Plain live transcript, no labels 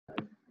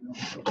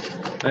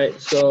All right,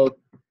 so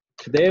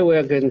today we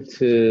are going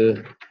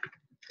to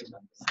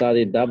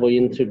study double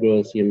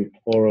integrals in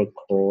polar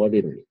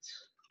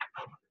coordinates.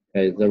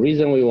 Okay, the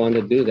reason we want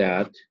to do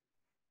that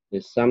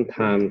is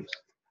sometimes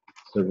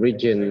the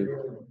region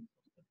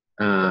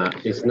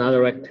is not a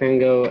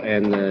rectangle,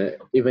 and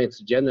even it's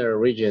general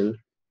region,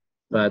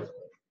 but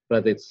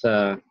it's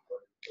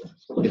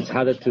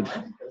harder to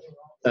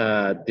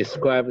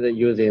describe it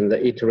using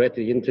the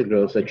iterative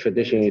integrals, the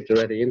traditional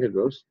iterative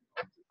integrals.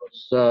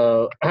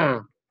 So,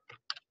 so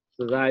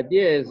the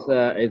idea is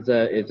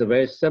it's a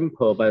very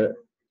simple, but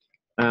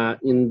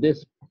in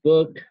this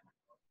book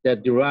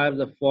that derives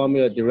the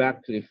formula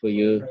directly for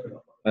you,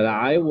 but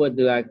I would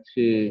like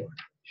to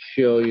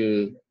show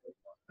you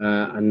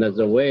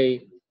another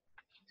way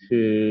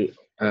to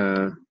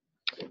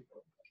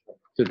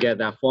get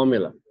that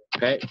formula.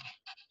 Okay,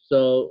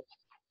 so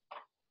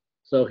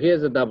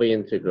here's a double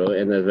integral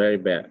and a very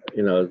bad,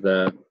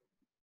 the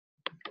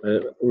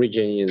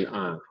region in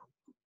R.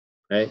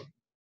 Okay,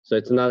 so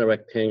it's not a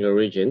rectangle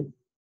region.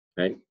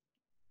 Right.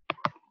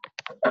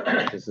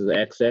 This is the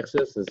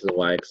x-axis, this is the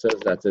y-axis,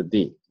 that's a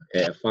d.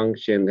 Okay, a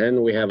function.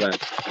 Then we have a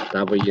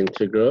double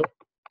integral,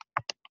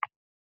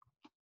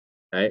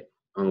 right,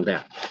 on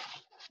that.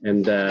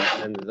 And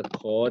the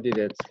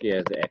coordinates here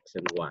is x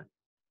and y.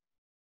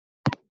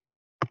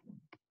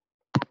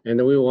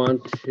 And we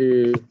want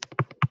to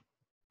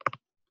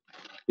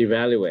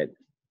evaluate.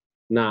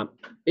 Now,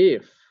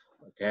 if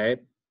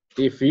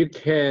you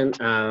can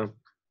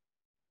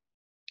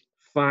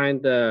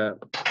find a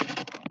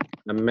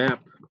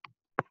map,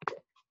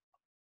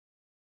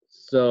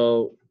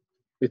 so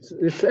it's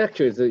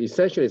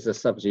essentially it's a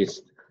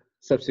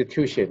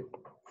substitution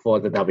for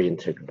the double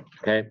integral.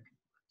 Okay,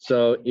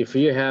 so if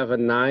you have a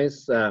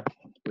nice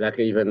like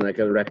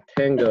a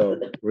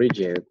rectangle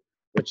region,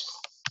 which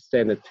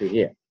send it to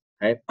here,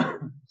 right?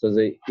 So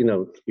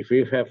if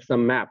you have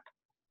some map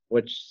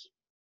which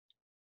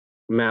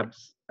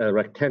maps a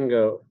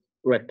rectangle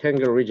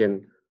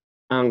region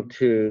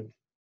onto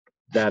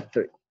that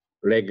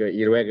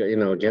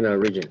irregular general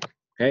region,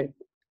 okay,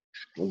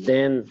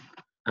 then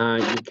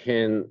you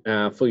can,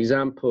 for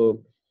example,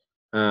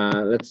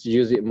 let's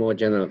use it more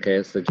general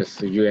case, so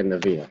just u and the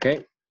v,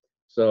 okay?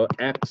 So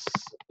x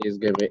is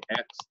going to be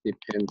x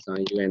depends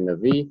on u and the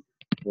v,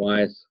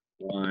 y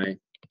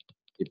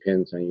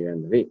depends on u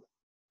and the v.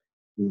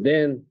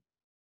 Then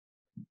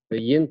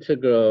the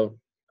integral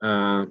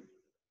on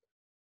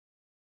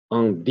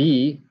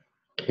d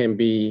can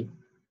be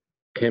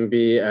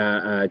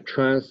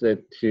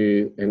translated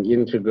to an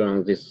integral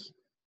on this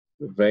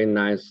very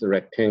nice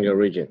rectangle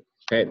region.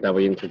 Okay, double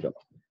integral.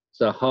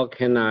 So how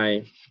can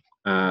I,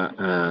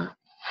 the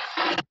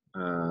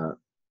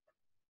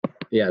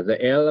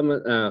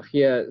element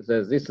here,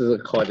 this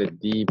is called a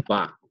d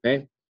bar,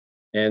 okay?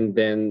 And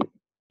then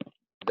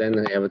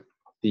I have a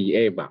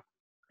dA bar,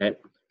 okay?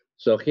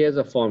 So here's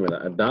a formula,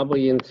 a double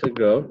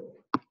integral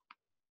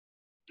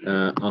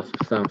of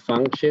some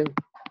function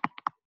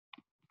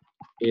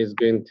is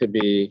going to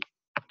be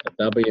a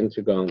double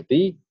integral on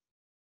d,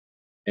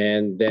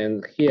 and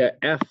then here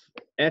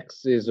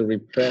fx is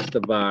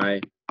replaced by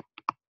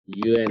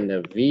u and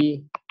the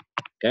v,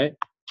 okay?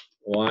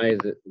 Y is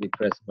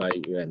replaced by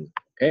u and,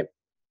 okay?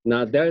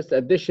 Now there's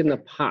additional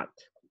part.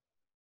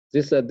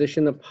 This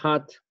additional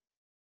part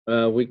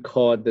we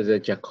call the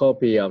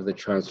Jacobi of the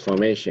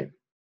transformation,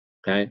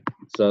 okay?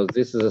 So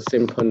this is a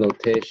simple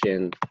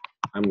notation.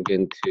 I'm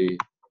going to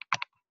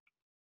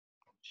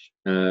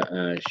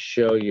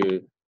show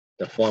you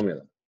the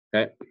formula,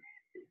 okay?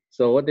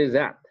 So what is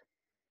that?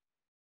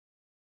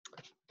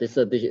 This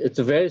addition, it's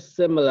very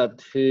similar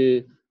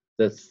to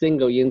the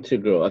single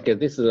integral. Okay,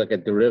 this is like a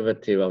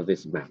derivative of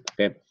this map.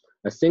 Okay,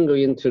 a single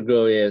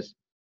integral is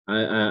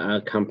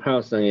a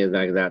comparison is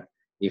like that.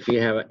 If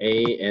you have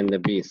a and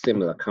b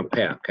similar,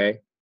 compare. Okay,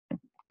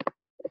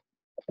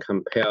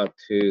 compare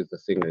to the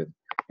single,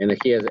 and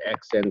here's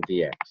x and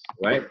dx,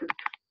 right?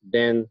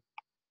 Then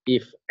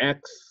if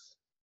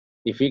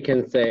you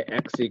can say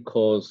x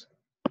equals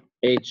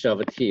h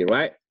of t,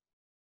 right?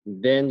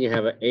 Then you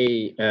have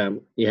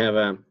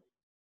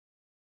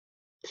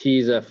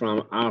t's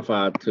from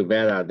alpha to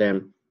beta,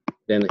 then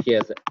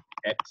here's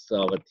x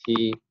over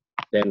t,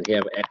 then you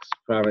have x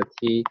prime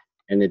t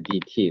and the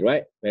dt,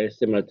 right? Very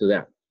similar to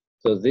that.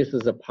 So this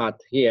is a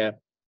part here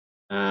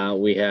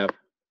we have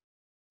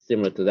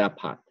similar to that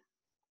part,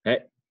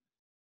 okay?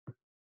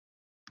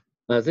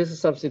 Now this is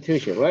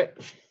substitution, right?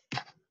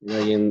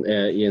 In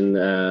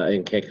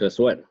calculus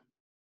 1.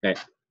 Okay.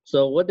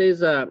 So what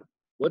is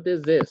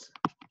this?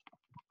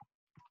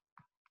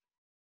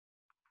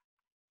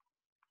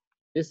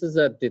 This is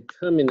a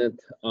determinant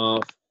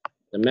of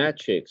the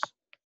matrix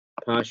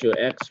partial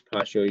x,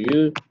 partial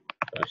u,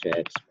 partial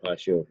x,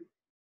 partial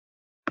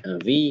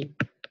v.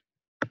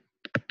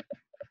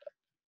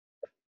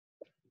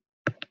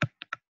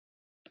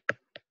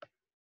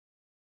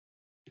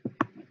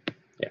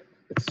 Yeah,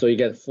 so you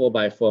get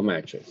 4x4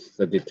 matrix,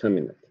 the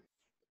determinant.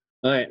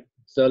 All right,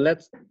 so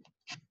let's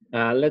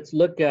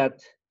look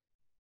at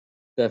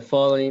the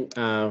following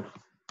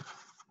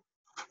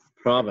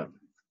problem.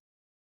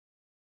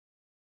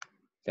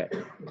 Okay.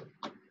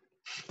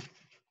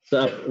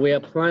 So we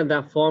apply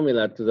that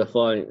formula to the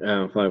following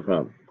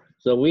problem.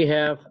 So we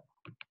have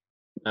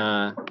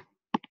a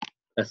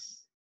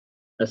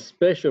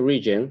special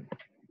region,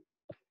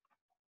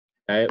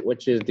 right,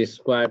 which is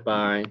described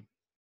by,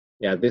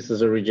 yeah, this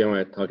is the region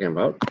we're talking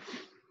about.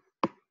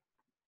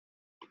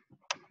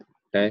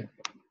 Okay,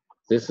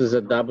 this is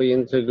a double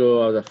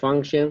integral of the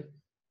function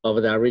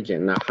of that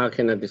region. Now, how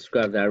can I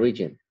describe that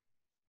region?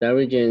 That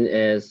region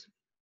is,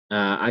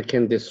 I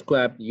can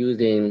describe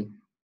using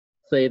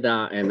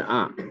theta and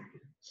r.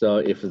 So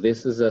if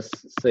this is a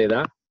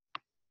theta,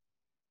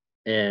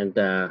 and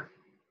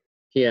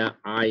here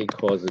I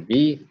equals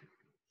b,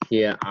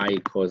 here I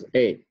equals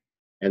a,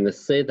 and the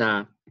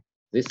theta,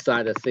 this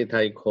side of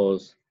theta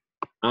equals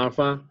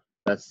alpha,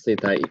 that's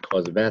theta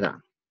equals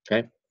beta,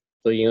 okay?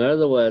 So in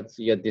other words,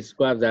 you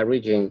describe that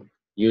region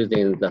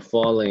using the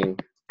following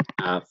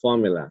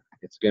formula.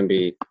 It's going to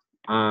be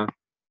r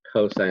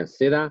cosine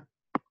theta,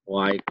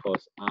 y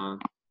equals r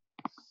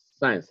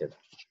sine theta,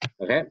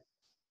 okay?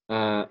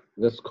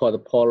 This is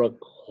called polar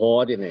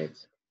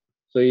coordinates.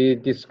 So you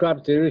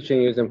describe the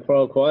region using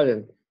polar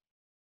coordinates.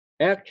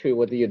 Actually,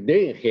 what you're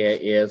doing here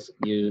is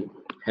you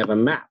have a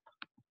map,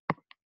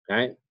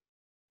 okay?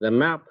 The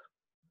map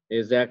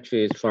is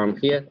actually from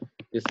here.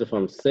 This is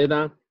from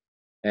theta,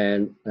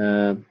 and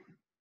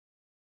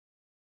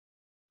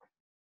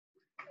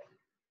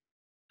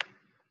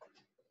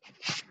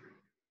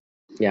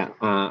yeah,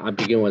 I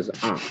begin with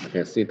r.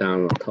 Okay, theta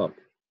on the top.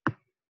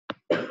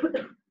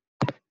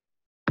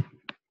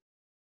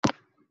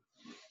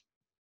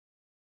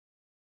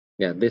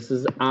 Yeah, this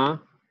is r.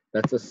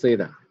 That's a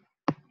theta.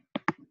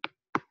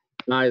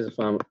 R is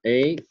from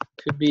A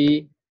to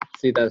B.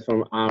 Theta is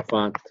from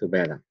alpha to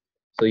beta.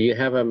 So you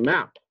have a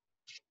map.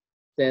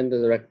 Send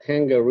the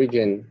rectangle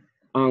region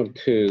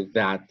onto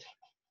that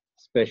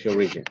special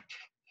region.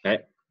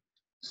 Okay.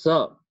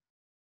 So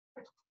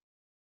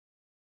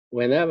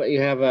whenever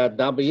you have a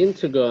double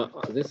integral,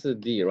 this is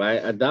D,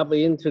 right? A double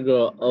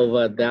integral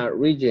over that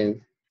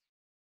region,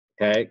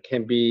 okay,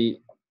 can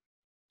be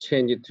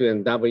changed to a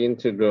double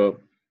integral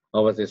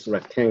over this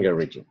rectangle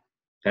region.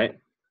 Okay.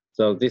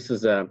 So this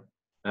is a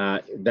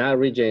that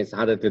region is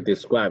harder to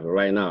describe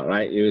right now,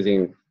 right?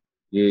 Using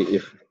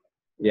you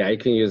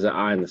can use the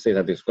R and the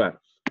theta to describe.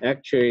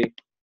 Actually,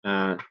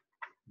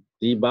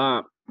 D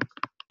bar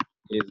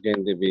is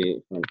going to be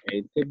from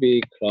A to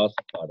B cross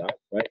product,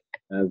 right?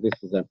 And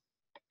this is a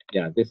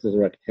this is a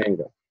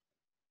rectangle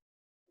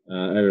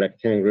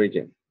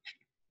region.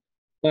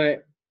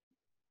 Right.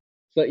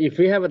 So if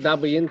we have a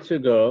double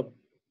integral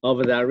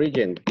over that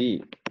region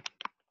D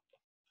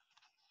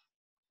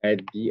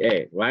at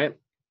dA, right?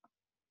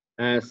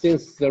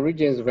 Since the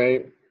region is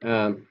very,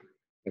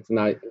 it's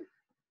not,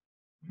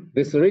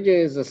 this region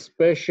is a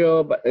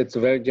special, but it's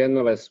very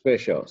general but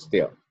special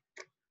still.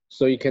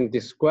 So you can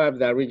describe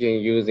that region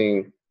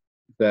using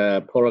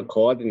the polar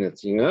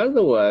coordinates. In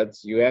other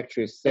words, you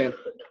actually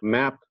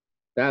map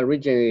that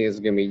region is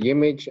going to be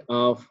image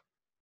of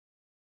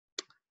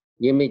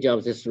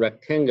this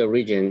rectangle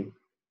region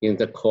in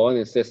the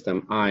coordinate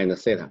system r and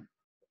theta.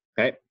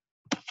 Okay,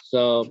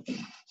 so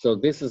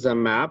this is a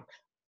map,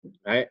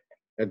 right?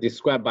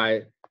 Described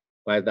by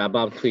the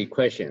above two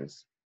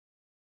equations.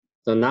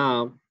 So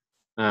now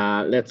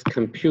let's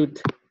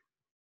compute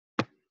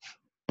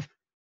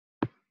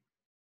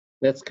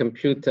this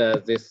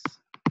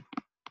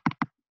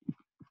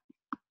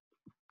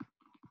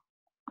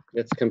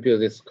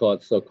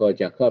so-called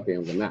Jacobian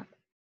of the map.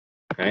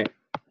 Okay,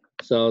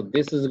 so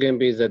this is going to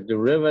be the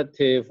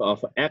derivative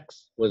of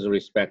x with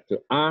respect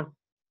to r,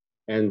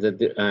 and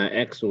the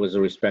x with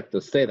respect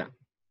to theta.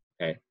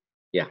 Okay,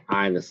 yeah,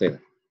 r and theta.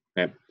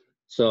 Okay,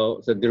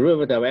 so the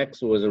derivative of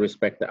x with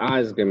respect to r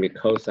is going to be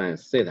cosine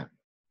theta.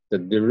 The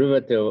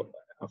derivative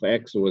of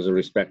x with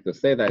respect to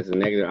theta is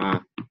negative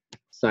r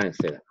sine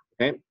theta.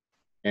 Okay,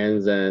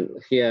 and then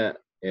here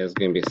is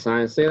going to be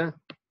sine theta,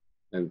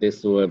 and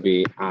this will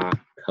be r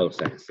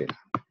cosine theta.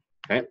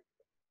 Okay,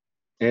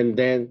 and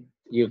then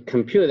you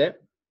compute it.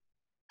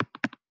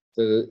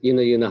 So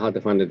you know how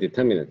to find the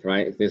determinant,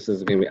 right? This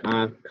is going to be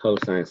r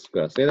cosine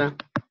square theta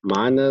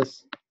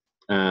minus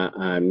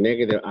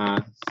negative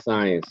r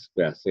sine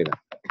square theta.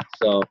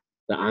 So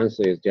the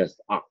answer is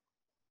just r.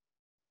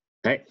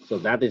 Okay, so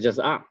that is just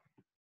r.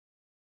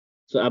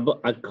 So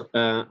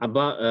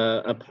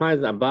apply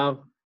the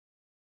above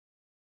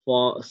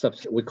for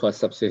we call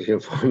substitution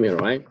formula,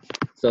 right?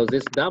 So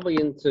this double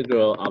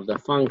integral of the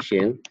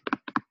function,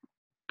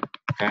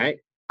 okay,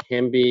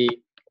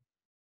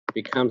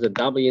 becomes a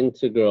double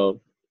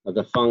integral of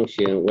the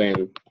function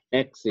when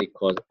x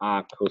equals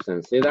r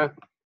cosine theta,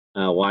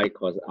 y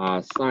equals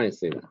r sine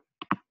theta.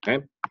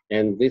 Okay,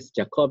 and this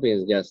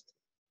Jacobian is just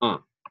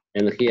r,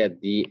 and here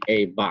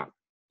dA bar.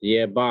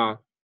 dA bar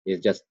is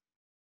just,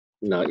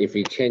 if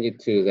we change it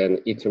to then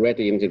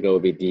iterative integral will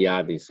be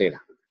dr d theta.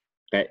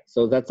 Okay,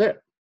 so that's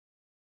it.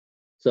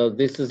 So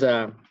this is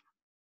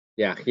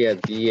here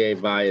dA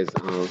bar is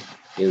on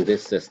in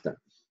this system.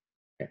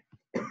 Okay.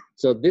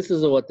 So this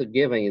is what's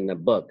given in the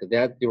book. They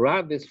have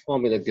derived this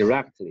formula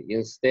directly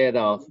instead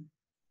of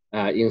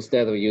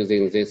instead of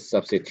using this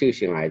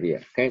substitution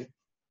idea, okay?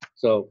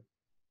 So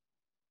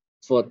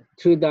for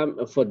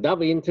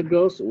double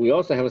integrals, we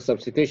also have a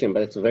substitution,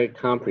 but it's very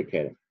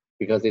complicated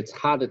because it's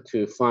harder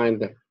to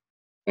find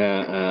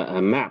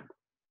a map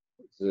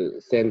to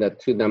send a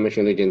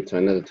two-dimensional region to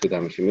another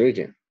two-dimensional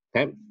region,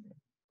 okay?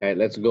 Okay,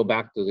 let's go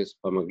back to this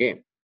problem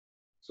again.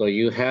 So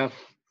you have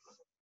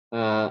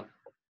a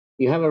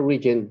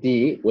region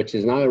D, which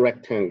is not a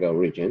rectangle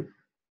region,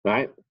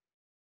 right?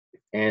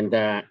 And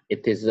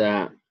it is,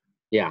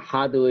 yeah,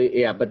 how do we,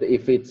 yeah, but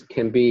if it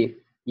can be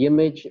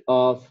image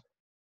of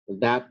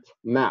that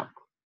map,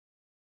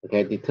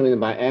 okay,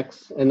 determined by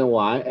X and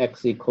Y,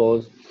 X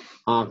equals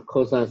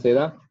cosine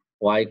theta,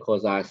 Y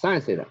equals R sine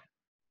theta.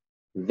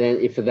 Then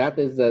if that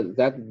is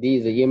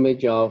the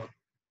image of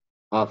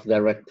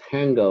the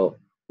rectangle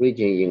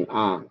region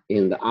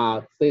in the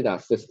R theta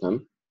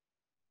system,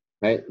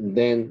 right?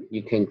 Then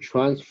you can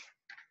transfer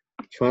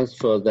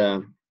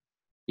the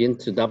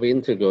into double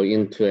integral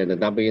into a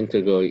double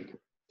integral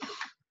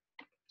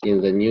in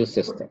the new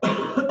system,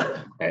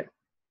 okay?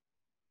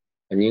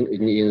 And in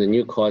the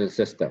new coordinate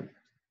system,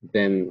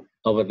 then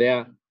over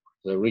there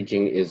the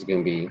region is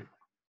going to be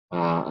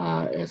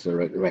as a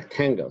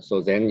rectangle.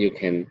 So then you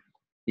can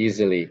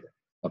easily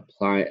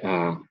apply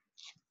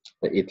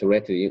the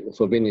iterative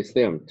Frobenius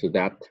theorem to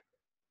that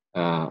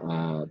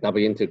double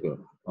integral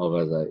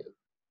over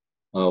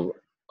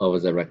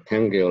the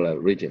rectangular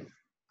region.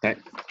 Okay.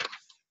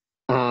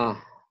 All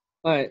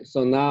right.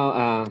 So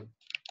now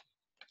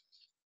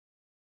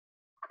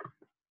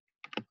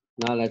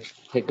now let's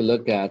take a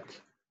look at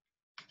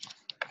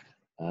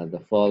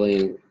the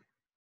following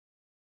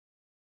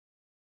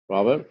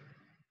problem.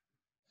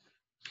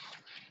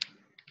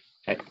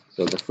 Okay.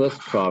 So the first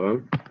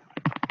problem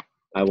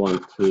I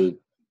want to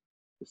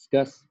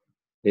discuss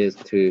is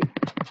to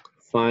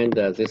find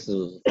this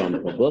is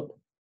from the book.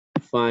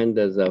 Find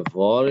the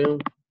volume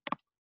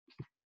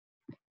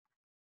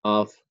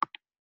of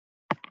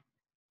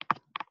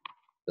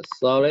the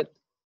solid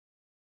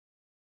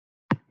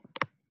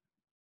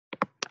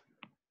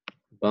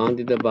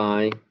bounded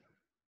by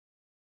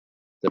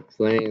the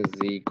plane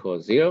z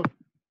equals 0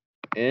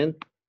 and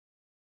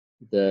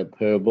the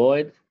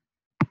paraboid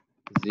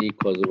z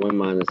equals 1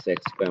 minus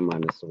x squared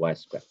minus y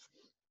squared.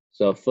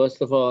 So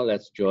first of all,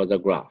 let's draw the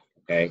graph,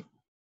 okay?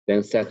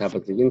 Then set up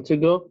the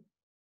integral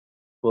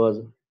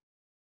for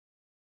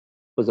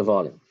the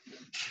volume.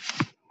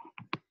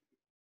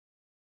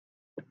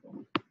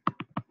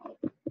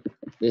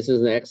 This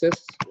is the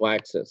axis,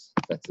 y-axis,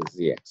 that's the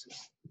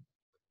z-axis.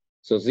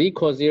 So z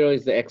equals 0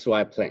 is the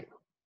xy plane.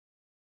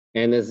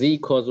 And the z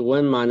equals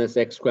 1 minus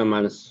x squared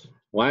minus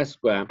y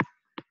squared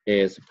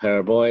is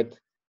paraboid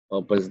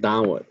opens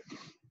downward,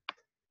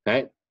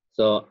 okay?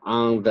 So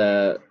on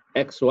the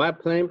xy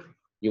plane,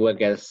 you will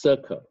get a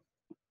circle,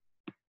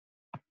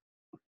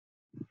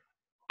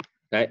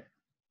 okay?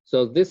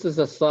 So this is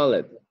a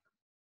solid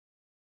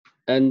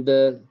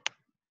under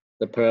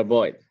the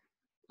paraboid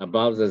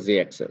above the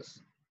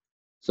z-axis.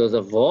 So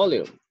the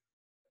volume,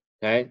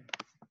 okay,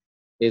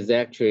 is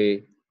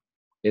actually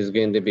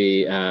going to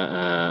be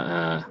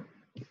the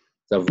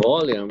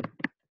volume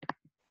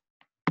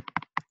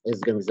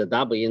is going to be the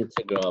double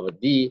integral of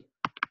d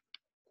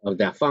of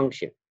that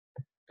function,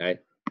 okay?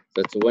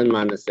 So it's 1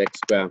 minus x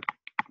squared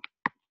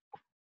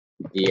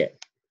dA.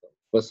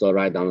 First of all,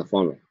 write down the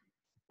formula,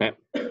 okay?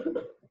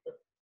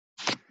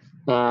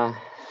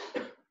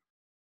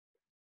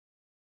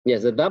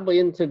 Yes, the double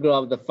integral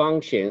of the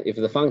function, if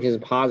the function is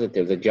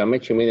positive, the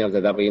geometric meaning of the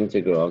double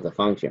integral of the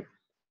function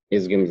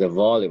is going to be the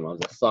volume of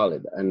the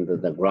solid under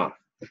the graph,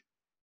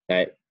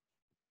 okay?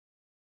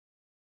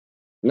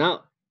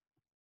 Now,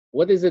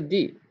 what is a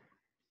d?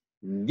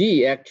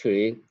 D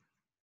actually,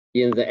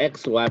 in the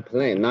xy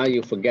plane, now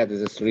you forget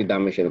this is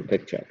three-dimensional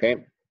picture,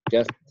 okay?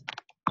 Just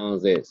on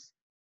this.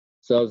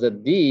 So the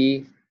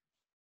d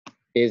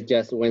is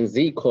just when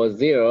z equals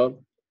 0,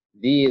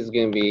 d is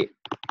going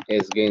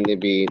to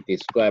be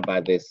described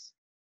by this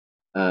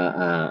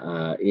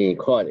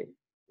inequality,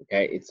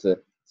 okay? It's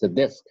a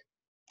disk,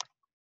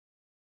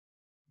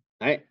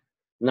 right?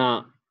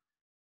 Now,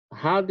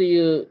 how do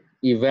you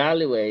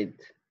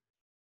evaluate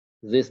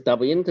this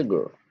double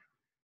integral?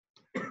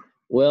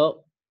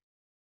 Well,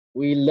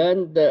 we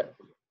learned the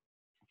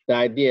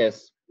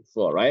ideas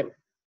before, right?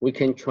 We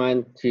can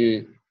try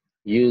to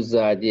use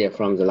the idea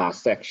from the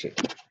last section.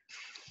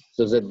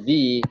 So the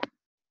d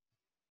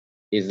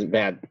is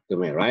bad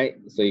domain, right?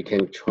 So you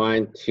can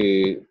try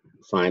to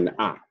find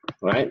r,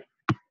 right?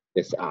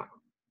 This r,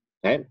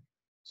 okay?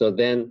 So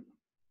then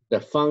the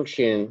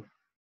function,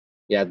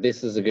 yeah,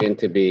 this is going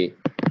to be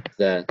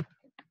the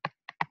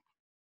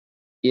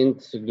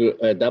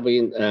integral, double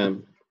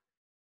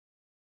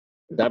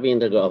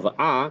integral of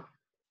r.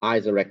 R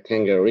is a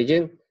rectangular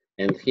region,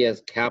 and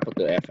here's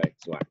capital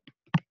Fxy.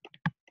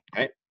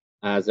 Okay.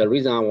 The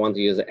reason I want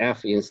to use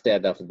f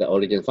instead of the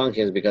origin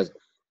function is because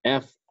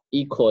f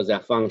equals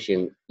that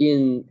function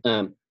in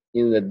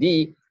the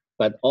d,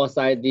 but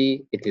outside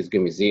d it is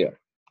going to be 0.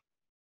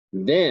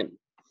 Then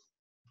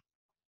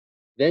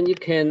you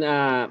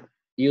can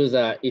use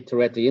a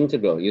iterative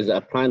integral, use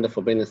applying the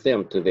forbidden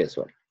theorem to this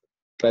one.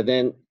 But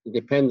then it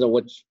depends on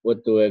what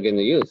we're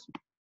going to use.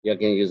 You're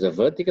going to use a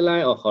vertical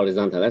line or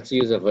horizontal. Let's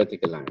use a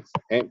vertical lines.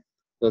 Okay.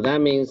 So that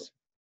means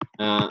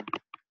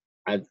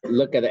I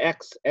look at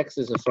x. X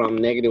is from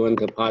 -1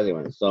 to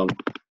 +1. So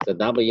the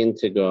double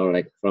integral,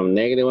 like from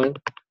 -1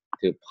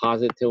 to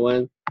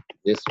 +1,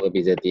 this will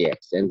be the dx.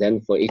 And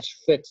then for each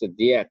fixed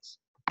dx,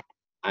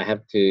 I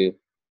have to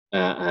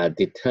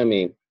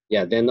determine,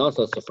 yeah, then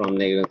also so from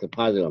 -1 to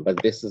 +1,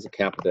 but this is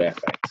capital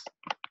Fx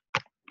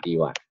dy.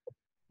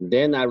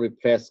 Then I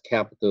replace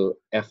capital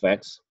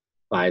Fx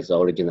by the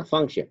original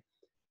function.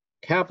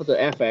 Capital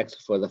Fx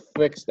for the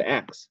fixed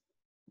x,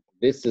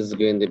 this is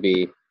going to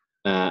be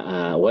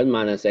 1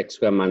 minus x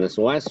squared minus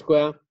y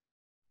squared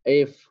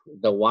if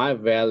the y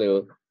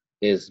value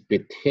is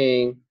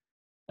between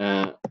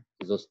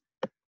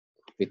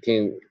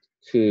between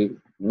two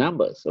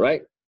numbers,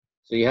 right?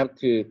 So you have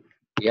to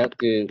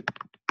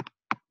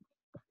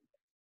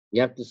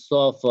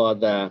solve for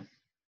the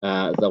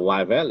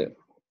y value,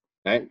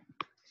 right?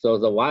 So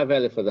the y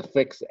value for the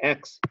fixed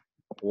x,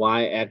 y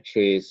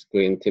actually is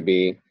going to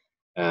be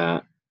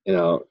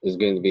is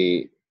going to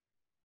be,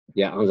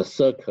 yeah, on the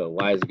circle,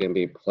 y is going to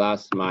be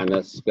plus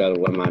minus square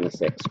root 1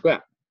 minus x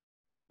squared.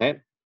 Okay,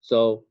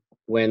 so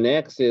when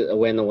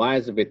y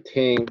is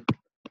between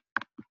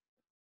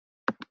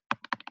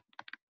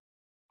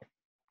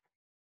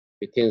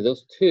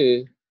those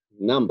two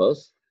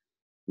numbers,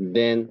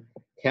 then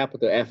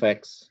capital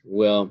Fx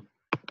will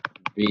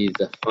be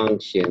the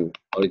function,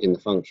 original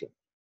function.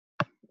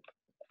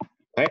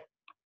 Okay,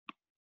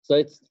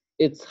 so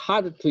it's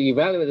hard to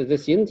evaluate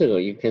this integral.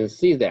 You can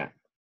see that.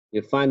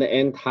 You find the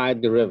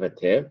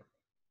antiderivative,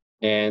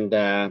 and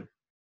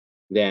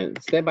then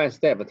step by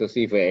step to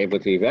see if we're able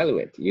to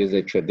evaluate, use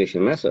the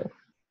traditional method,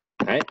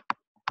 right?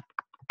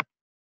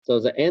 So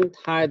the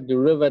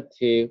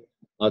antiderivative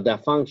of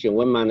that function,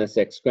 1 minus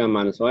x squared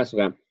minus y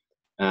squared,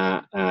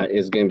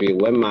 is going to be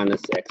 1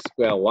 minus x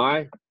squared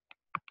y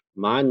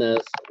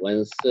minus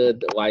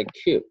 1/3 y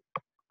cubed.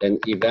 Then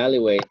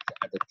evaluate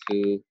at the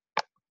two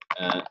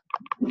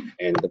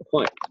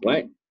endpoints,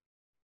 right?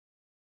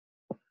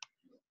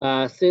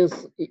 Since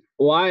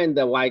y and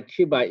the y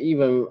cubed are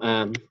even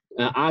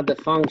other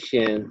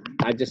function,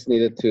 I just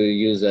needed to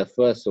use the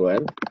first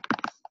one,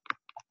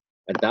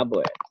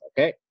 double it,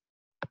 okay?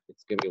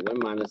 It's going to be 1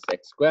 minus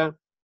x squared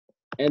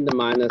and the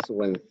minus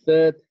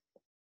 1/3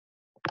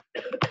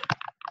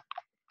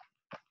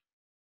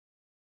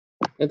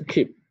 and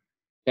cube,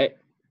 okay?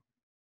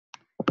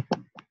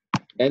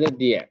 And the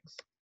dx.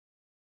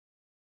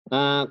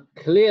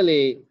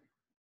 Clearly,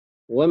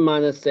 1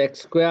 minus x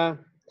squared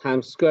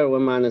times square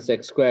 1 minus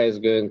x squared is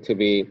going to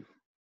be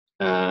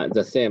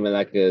the same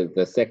like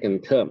the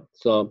second term.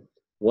 So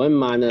 1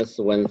 minus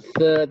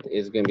 1/3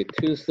 is going to be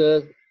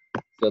 2/3.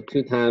 So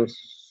 2 times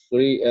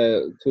 3,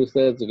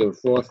 2/3 is going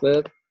to be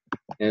 4/3.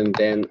 And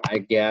then I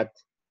get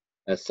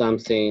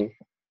something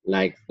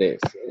like this.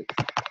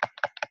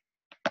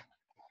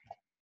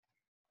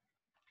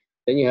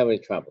 Then you have a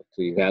trouble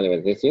to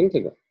evaluate this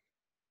integral.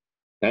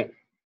 Okay?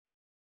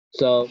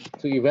 So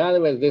to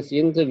evaluate this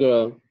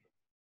integral,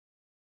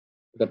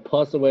 the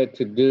possible way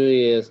to do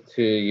is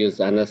to use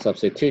another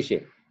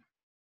substitution,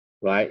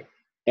 right?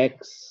 X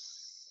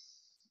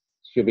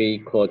should be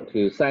equal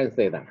to sine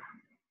theta.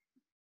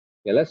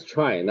 Yeah, let's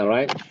try it, all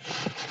right?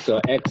 So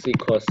x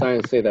equals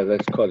sine theta,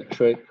 that's called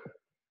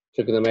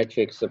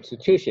trigonometric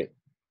substitution.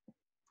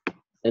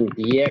 And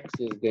dx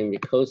is going to be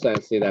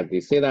cosine theta.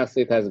 The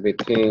theta is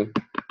between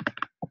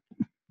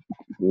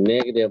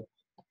negative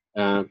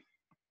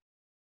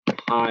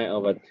pi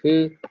over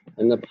 2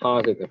 and the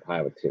positive pi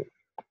over 2,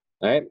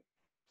 right?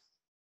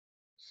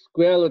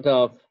 Square root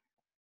of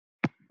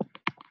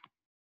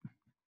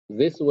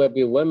this will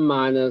be 1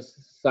 minus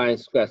sine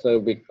squared, so it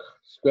will be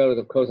square root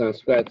of cosine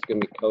squared, it's going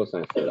to be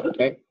cosine theta,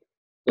 okay?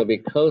 So it'll be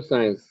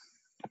cosine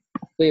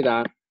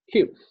theta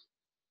cubed.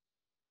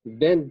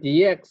 Then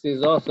dx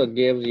is also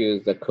gives you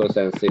the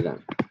cosine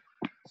theta.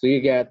 So you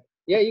get,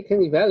 yeah, you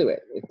can evaluate.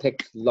 It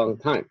takes a long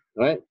time,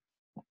 right?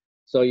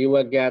 So you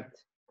will get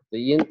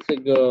the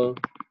integral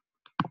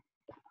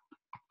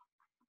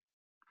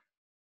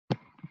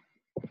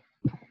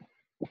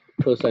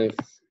cosine to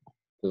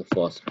the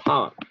fourth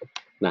power.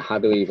 Now, how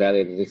do we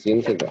evaluate this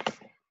integral?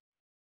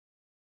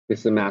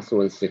 This is math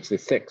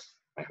 166.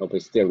 I hope you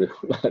still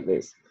remember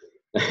this.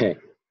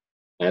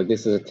 And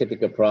this is a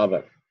typical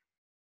problem.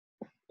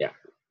 Yeah,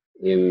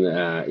 in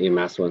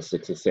math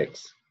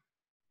 166.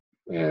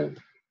 And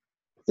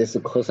this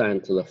is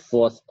cosine to the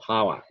fourth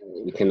power.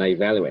 You cannot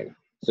evaluate.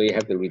 So you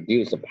have to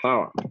reduce the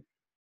power,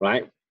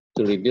 right?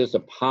 To reduce the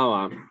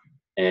power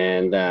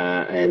and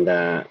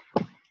to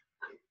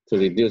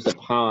reduce the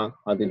power,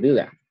 how to do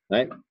that,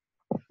 right?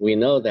 We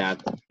know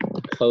that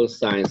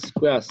cosine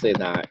square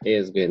theta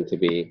is going to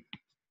be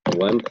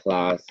 1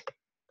 plus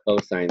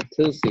cosine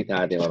 2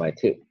 theta divided by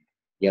 2.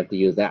 You have to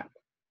use that,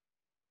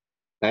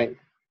 right?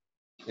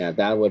 Yeah,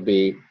 that would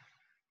be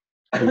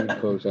 2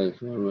 cosine,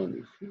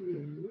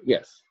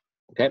 yes,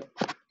 okay?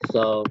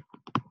 So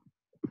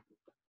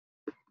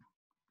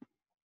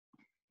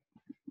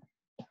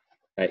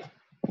right?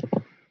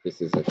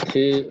 This is a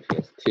 2,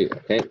 here's 2,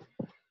 okay?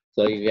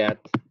 So you get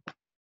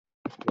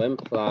 1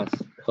 plus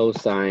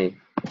cosine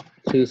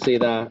 2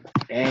 theta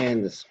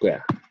and the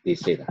square d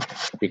theta.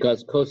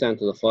 Because cosine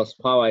to the fourth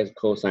power is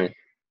cosine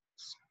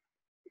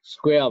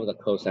square of the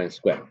cosine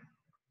square,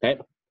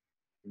 okay?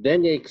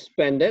 Then you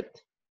expand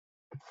it.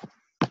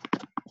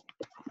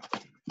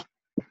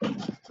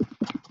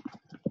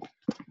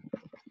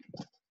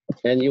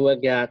 And you will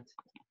get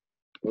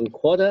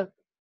 1/4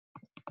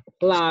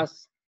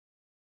 plus,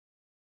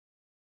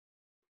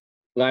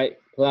 right,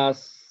 plus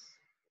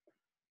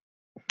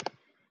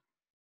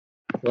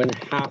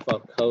 1/2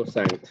 of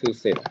cosine 2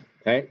 theta,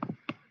 okay?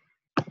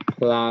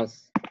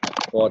 Plus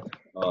 1/4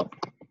 of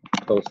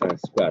cosine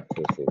square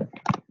 2 theta.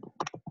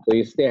 So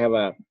you still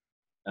have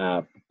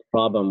a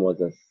problem with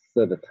the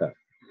third term.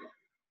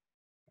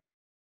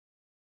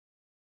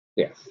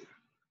 Yes.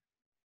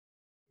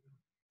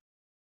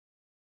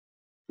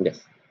 Yes.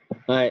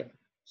 All right.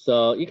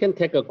 So you can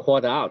take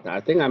 1/4 out.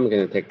 I think I'm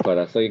going to take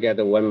 1/4. So you get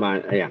the 1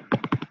 minus, yeah.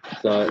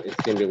 So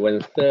it's going to be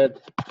 1/3.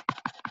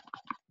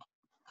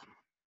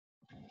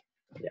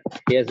 Yeah.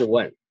 Here's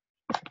 1.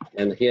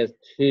 And here's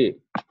 2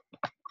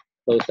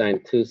 cosine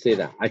 2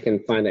 theta. I can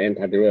find the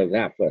antiderivative of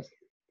that first.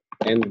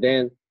 And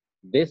then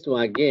this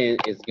one again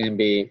is going to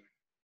be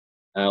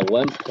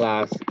 1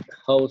 plus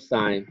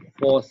cosine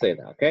 4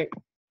 theta, okay?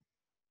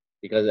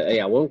 Because,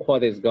 yeah,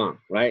 1/4 is gone,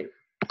 right?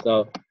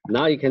 So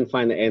now you can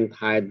find the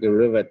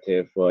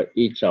antiderivative for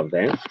each of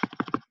them,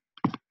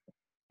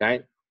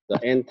 okay? The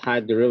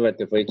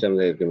antiderivative for each of them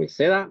is going to be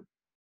theta.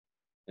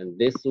 And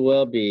this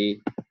will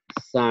be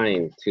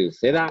sine 2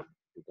 theta,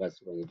 because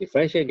when you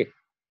differentiate,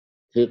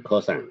 2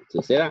 cosine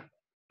 2 theta.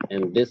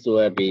 And this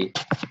will be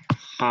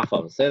half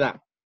of theta.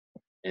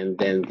 And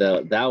then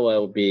that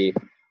will be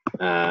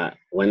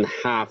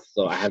 1/2,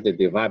 so I have to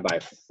divide by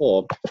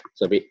 4,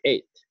 so it'll be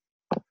 8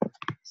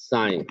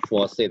 sine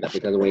 4 theta,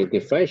 because when you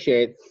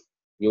differentiate,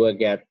 you will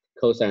get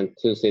cosine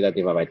 2 theta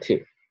divided by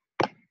 2,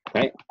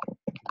 okay?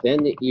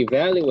 Then you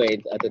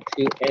evaluate at the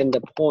 2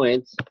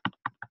 endpoints.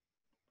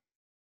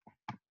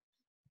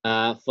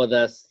 For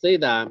the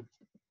theta,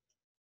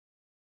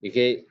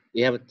 okay,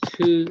 you have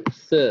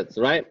 2/3,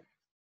 right?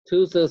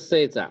 2/3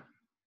 theta,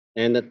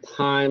 and the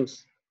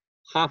times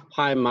half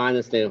pi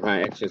minus negative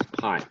pi, actually is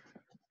pi,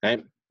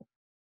 okay?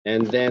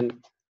 And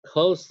then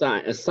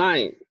cosine,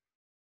 sine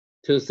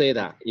 2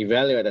 theta,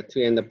 evaluate the 2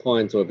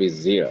 endpoints will be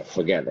 0,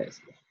 forget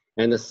this.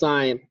 And the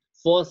sine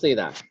 4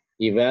 theta,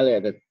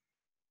 evaluate the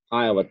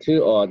pi over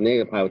 2 or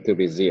negative pi over 2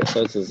 be 0,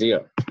 so it's a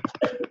 0,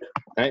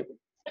 okay?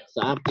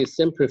 So after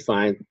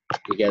simplifying,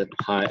 you get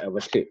pi over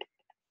 2.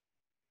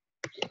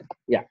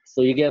 Yeah,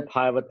 so you get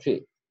pi over 2.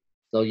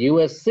 So you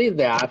will see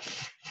that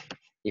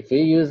if you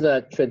use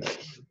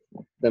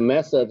the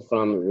method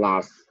from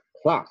last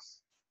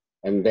class,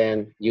 and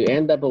then you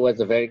end up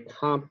with a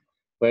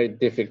very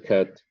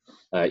difficult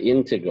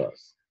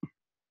integrals.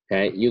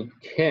 Okay, you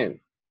can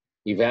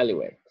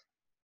evaluate.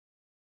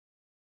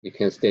 You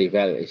can still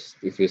evaluate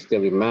if you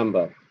still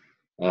remember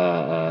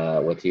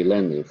what you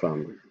learned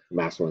from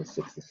Math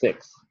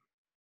 166.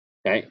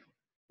 Okay,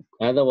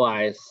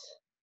 otherwise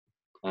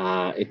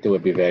it will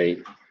be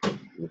very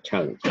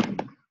challenging.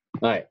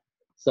 All right,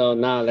 so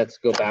now let's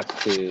go back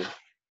to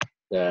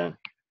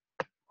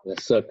the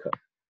circle.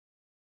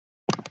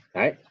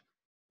 Right,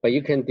 but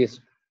you can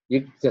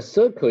the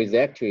circle is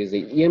actually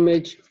the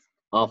image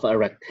of a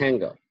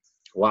rectangle.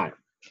 Why?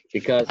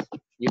 Because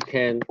you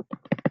can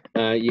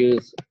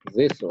use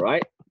this,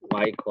 right?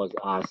 Y equals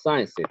R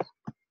sine theta.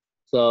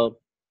 So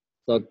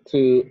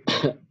to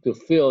to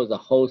fill the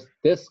whole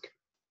disk,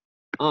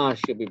 R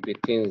should be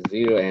between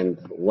 0 and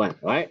 1,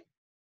 right?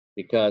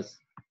 Because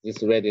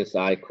this radius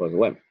R equals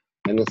 1.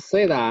 And the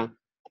theta,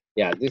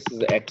 yeah, this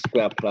is x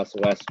squared plus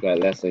y squared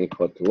less than or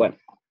equal to 1.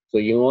 So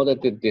in order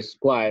to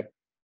describe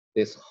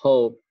this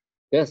whole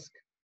disk,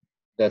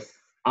 the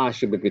R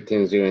should be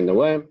between 0 and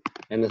 1,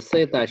 and the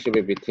theta should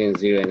be between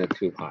 0 and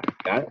 2 pi,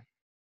 got it?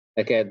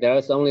 Okay, there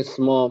is only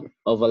small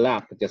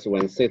overlap just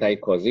when theta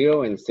equals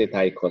 0 and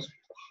theta equals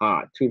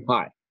pi, 2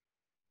 pi.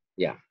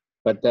 Yeah,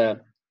 but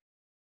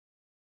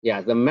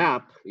yeah, the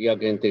map you're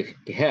going to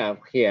have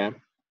here,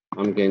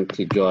 I'm going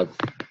to draw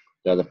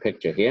the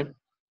picture here.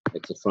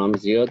 It's from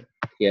 0,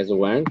 here's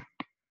 1,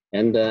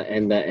 and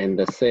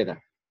the theta.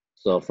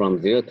 So from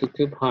 0 to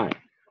 2 pi.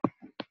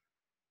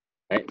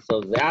 Right,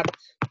 so that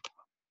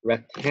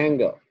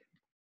rectangle,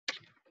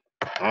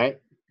 right?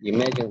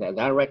 Imagine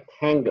that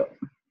rectangle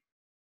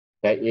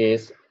that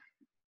is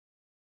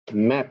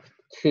mapped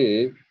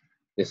to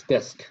this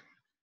disk.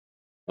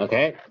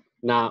 Okay,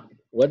 now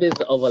what is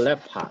the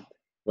overlap part?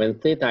 When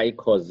theta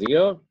equals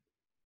 0,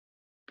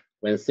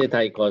 when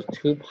theta equals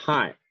 2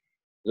 pi,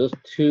 those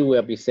two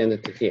will be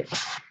sent to here.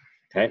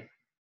 Okay,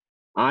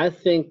 I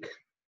think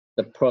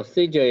the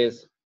procedure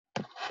is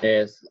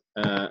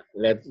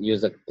let's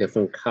use a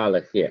different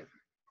color here.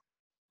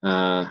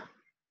 Yeah.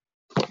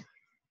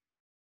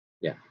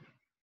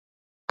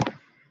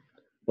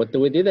 What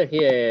we did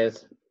here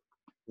is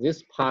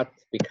this part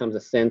becomes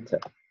the center.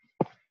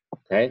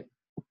 Okay.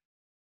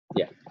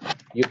 Yeah.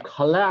 You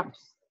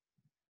collapse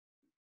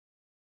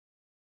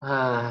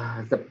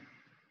the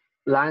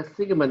line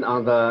segment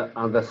on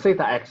the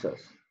theta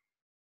axis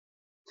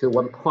to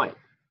one point,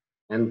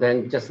 and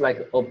then just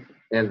like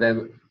and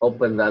then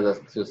open the other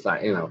two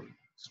sides,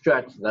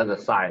 stretch the other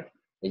side,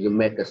 and you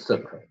make a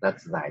circle.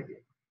 That's the idea.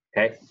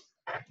 Okay.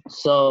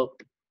 So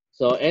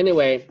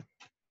anyway,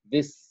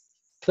 this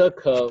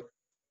circle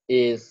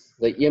is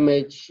the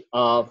image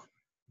of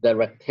the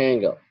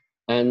rectangle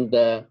and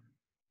the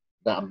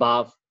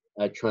above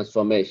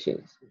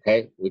transformations.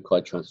 Okay, we call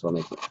it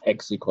transformation.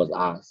 X equals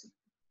R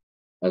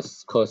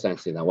as cosine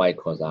theta, Y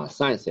equals R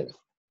sine theta.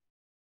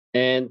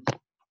 And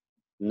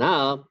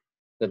now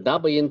the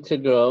double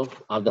integral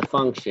of the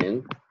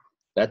function,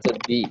 that's a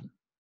D.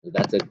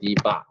 That's a D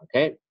bar.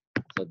 Okay,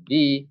 so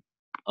D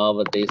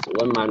over this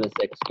 1 minus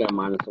x squared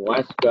minus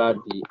y squared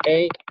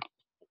dA.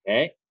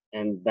 Okay,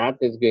 and that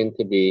is going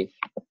to be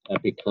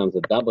becomes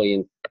a double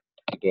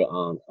integral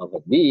on over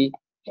D,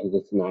 and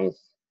it's nice.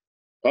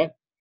 Okay,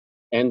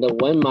 and the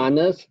 1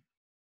 minus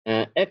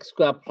x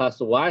squared plus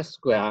y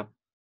squared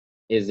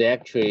is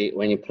actually,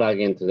 when you plug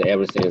into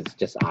everything, it's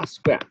just R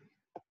squared.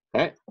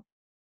 Okay,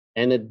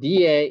 and the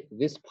dA,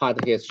 this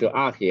part here should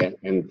R here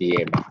and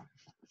dA bar.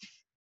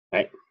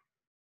 Right.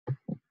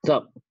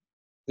 So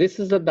this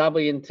is a double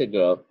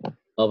integral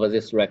over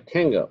this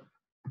rectangle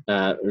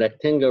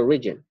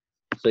region.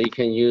 So you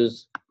can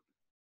use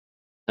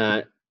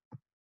I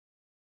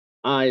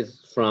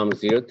is from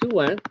 0 to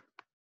 1.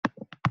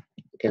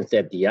 You can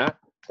set dr.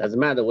 Doesn't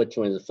matter which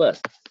one is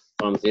first.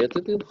 From 0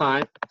 to 2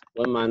 pi,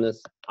 1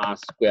 minus R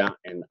squared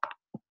and R.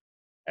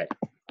 Right.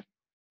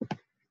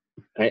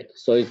 Right.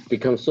 So it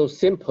becomes so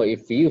simple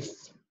if you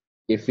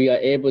are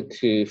able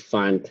to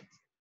find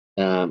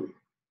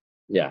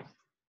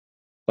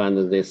find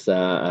this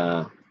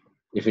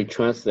if we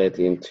translate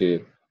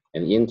into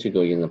an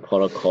integral in the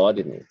polar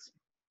coordinates.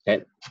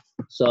 Okay.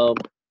 So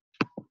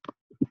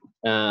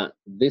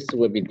this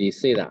will be d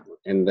theta,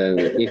 and then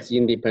it's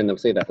independent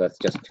of theta. That's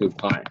just 2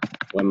 pi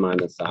 1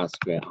 minus R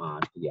squared R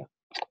dr.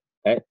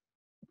 Okay.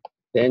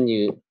 Then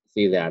you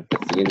see that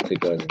this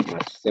integral is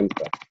much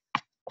simpler.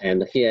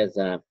 And here's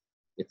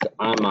it's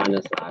R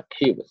minus R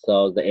cubed.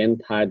 So the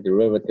entire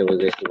derivative of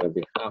this will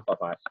be half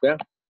of R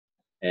squared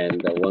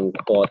and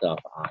 1/4 of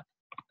R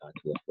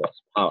to the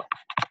 4th power.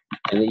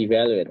 And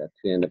evaluate at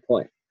the end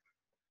point.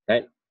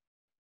 Okay.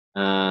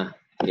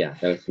 Yeah,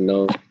 there's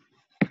no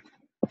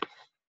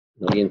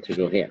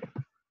integral here.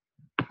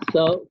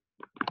 So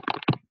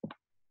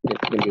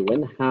it's going to be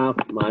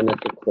 1/2 minus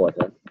 1/4.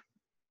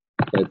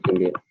 So it's going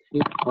to be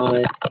 2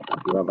 pi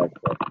divided by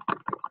 4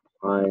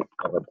 pi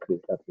over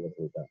 2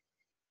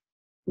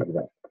 like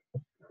that.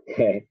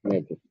 Okay,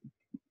 magic.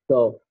 So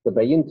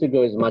the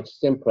integral is much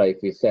simpler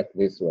if you set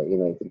this way.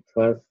 If you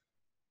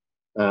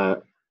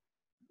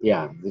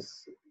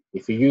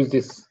if you use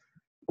this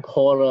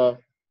polar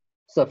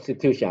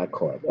substitution, I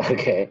call it.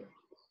 Okay,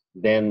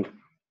 then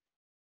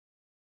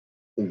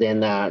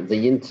the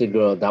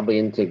integral, double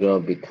integral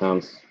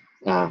becomes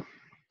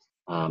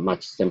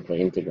much simpler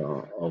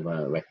integral over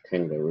a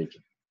rectangular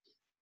region.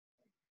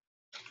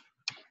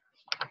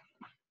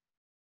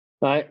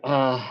 All right,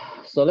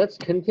 so let's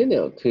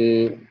continue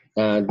to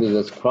do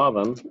this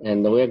problem,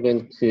 and we're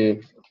going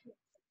to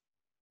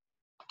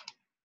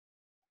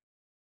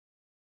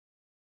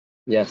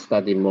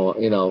study more,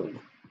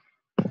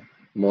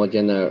 more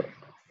general.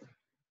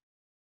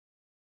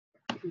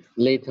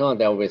 Later on,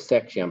 there will be a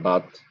section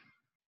about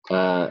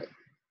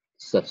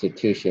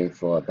substitution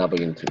for double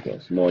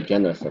integrals, more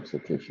general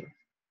substitution.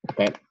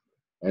 Okay,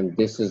 and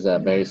this is a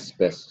very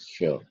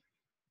special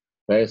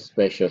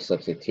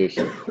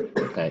substitution.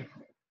 Okay,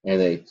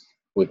 and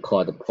we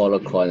call the polar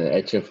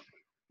coordinate.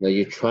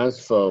 You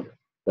transfer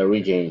the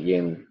region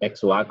in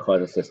XY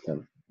coordinate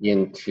system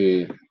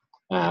into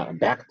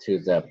back to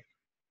the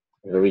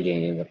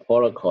region in the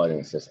polar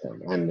coordinate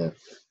system, and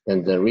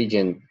then the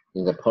region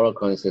in the polar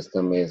coordinate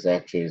system is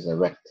actually a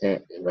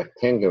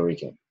rectangular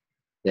region.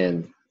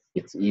 Then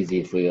it's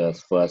easy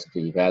for us to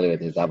evaluate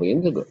the double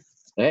integral,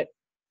 right?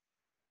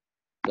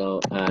 So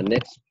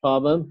next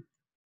problem.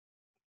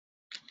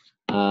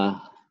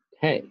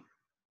 Okay.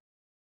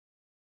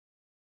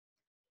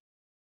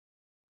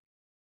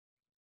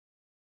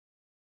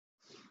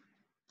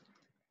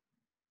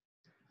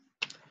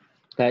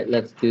 Okay,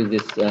 let's do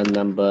this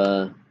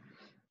number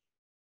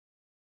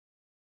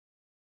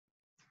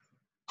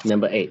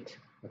 8.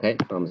 Okay,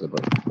 from the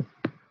book.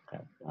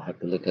 Okay, I have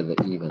to look at the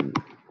even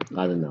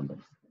other numbers.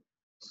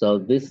 So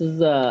this is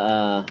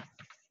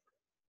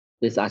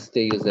this I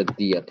still use a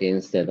d, okay,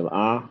 instead of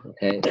r.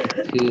 Okay,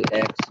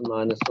 2x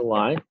minus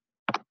y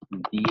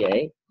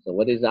dA. So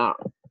what is r?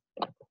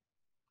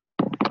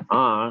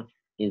 R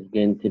is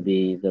going to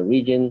be the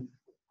region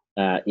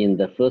in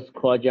the first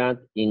quadrant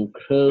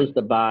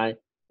enclosed by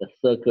the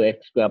circle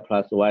x squared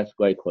plus y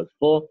squared equals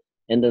 4,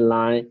 and the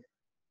line,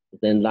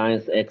 then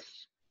lines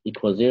x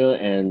equals 0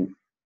 and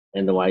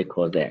the y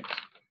equals x.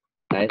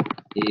 Right?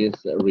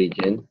 Is a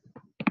region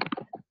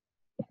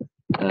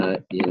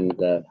in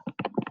the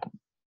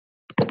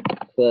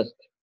first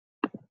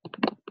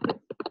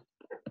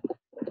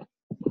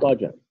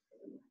quadrant.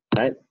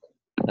 Right?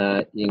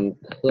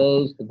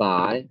 enclosed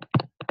by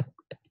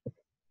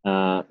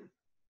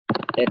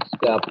x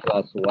squared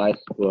plus y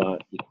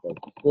squared equals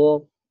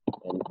 4,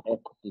 and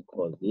x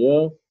equals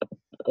 0,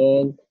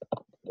 and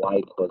y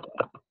equals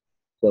x.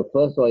 So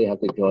first of all, you have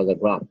to draw the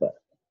graph first.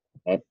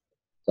 Okay?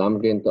 So I'm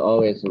going to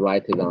always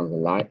write it on the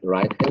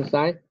right-hand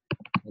side.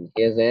 And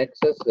here's the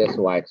axis, there's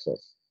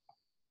y-axis.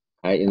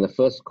 Okay? In the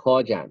first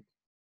quadrant,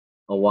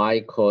 y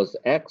equals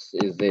x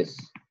is this.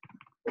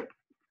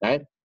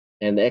 Right?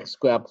 And x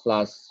squared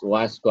plus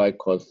y squared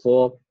equals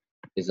 4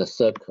 is a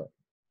circle.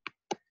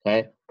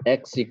 Okay?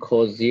 X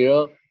equals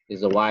 0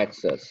 is a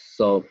y-axis.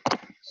 So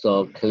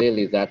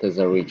clearly that is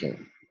a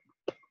region.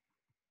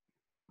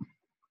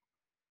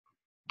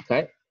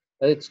 Okay?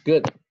 But it's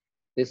good.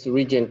 This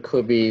region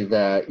could be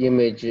the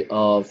image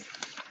of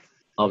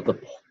the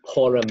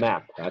polar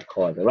map, I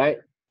call it, right?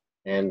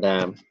 And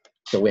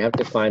so we have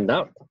to find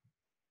out.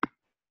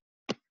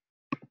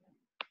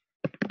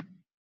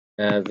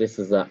 This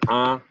is a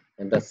R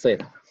and the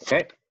theta,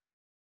 okay?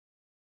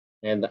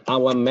 And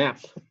our map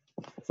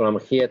from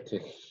here to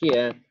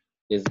here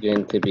is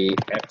going to be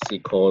x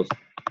equals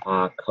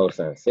r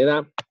cosine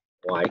theta,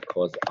 y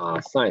equals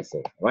r sine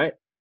theta, right?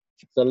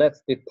 So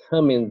let's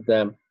determine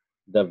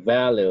the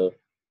value.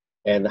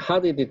 And how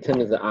do you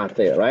determine the r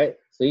theta, right?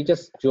 So you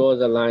just draw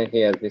the line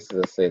here, this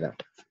is the theta.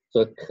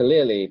 So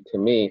clearly, to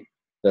me,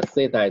 the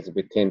theta is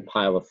between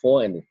pi over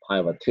 4 and pi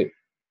over 2,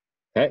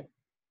 okay?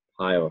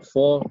 Pi over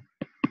 4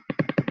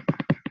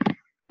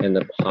 and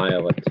the pi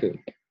over 2,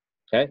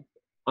 okay?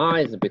 R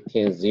is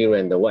between 0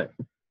 and 1,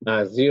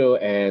 0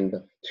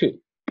 and 2,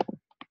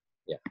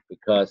 yeah,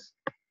 because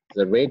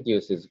the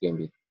radius is going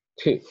to be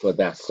 2 for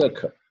that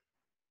circle.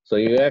 So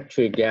you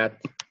actually get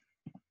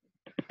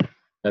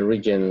a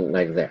region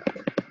like that.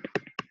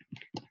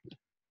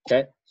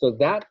 Okay, so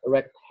that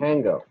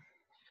rectangle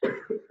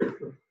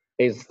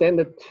is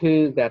extended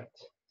to that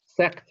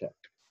sector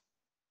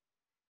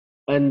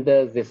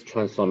under this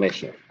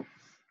transformation.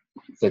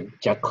 The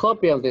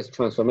Jacobian of this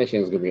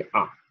transformation is going to be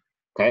R.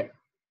 Okay,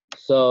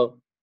 so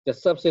the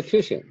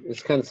substitution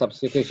is kind of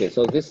substitution.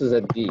 So this is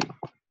a D,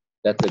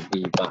 that's a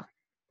D bar.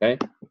 Okay,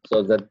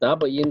 so the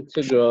double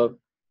integral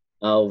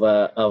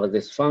of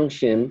this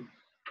function,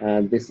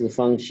 this is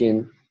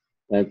function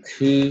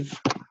 2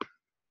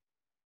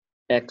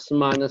 x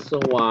minus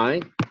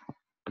y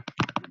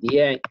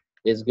dA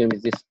is going to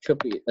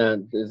be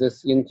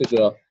this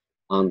integral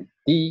on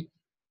D.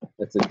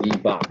 That's a D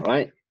bar,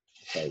 right?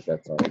 Okay,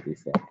 that's already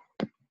said,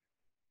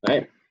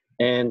 right?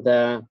 And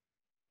so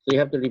you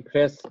have to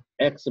replace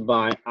x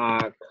by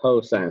r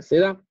cosine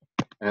theta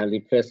and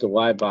replace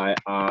y by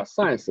r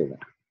sine theta.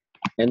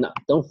 And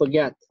don't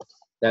forget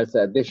there's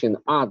the addition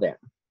r there.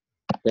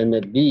 Then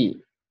the d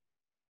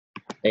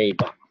a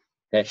bar.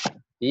 Okay,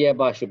 d a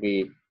bar should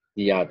be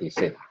dr d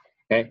theta.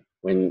 Okay,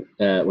 when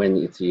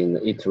it's in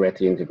the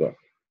iterative integral.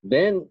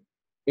 Then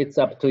it's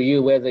up to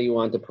you whether you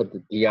want to put the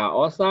dr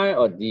outside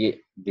or d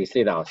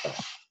theta outside.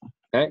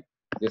 Okay,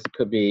 this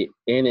could be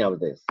any of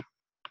this.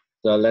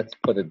 So let's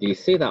put the d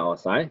theta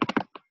outside.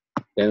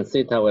 Then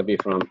theta will be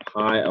from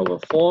pi over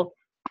 4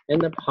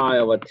 and the pi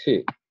over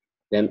 2.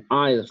 Then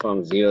r is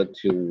from 0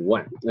 to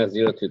 1,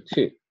 0 to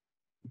 2.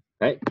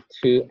 Right,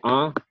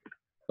 2r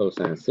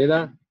cosine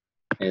theta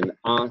and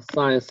r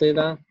sine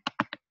theta,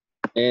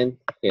 and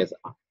here's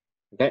r.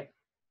 Okay,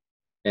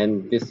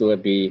 and this will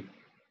be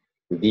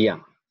dr.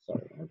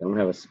 Sorry, I don't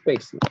have a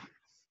space now.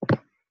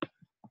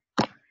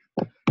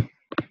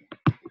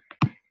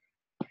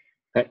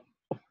 Okay,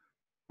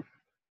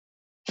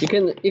 you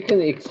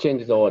can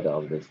exchange the order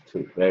of these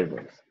two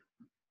variables.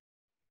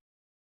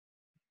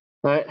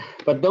 All right,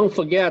 but don't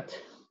forget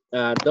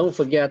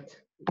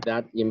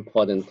that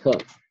important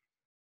term.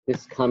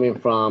 This coming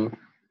from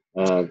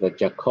the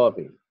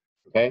Jacobian.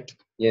 Okay,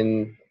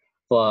 in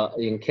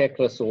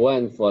calculus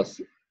 1 for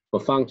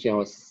function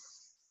of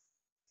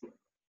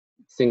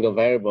single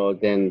variable,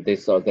 then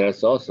there's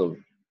also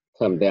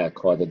term there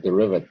called the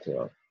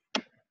derivative,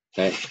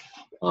 okay,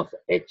 of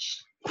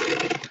h.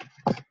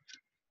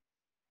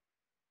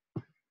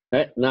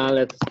 Right, now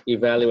let's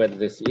evaluate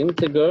this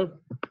integral.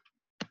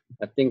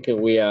 I think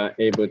we are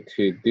able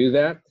to do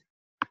that.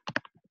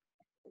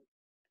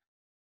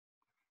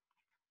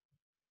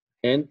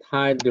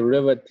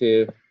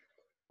 Antiderivative,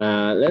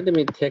 let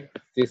me take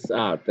this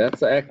out.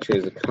 That's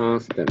actually a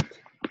constant.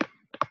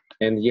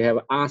 And you have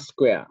r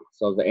squared.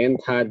 So the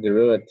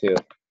antiderivative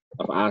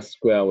of r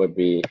squared would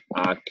be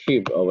r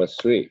cubed over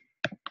 3.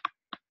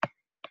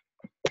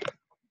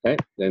 Okay,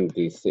 then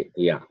d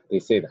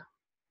theta.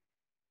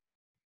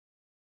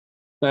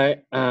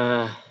 Right,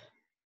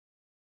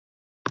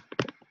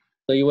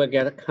 so you will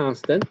get a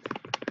constant.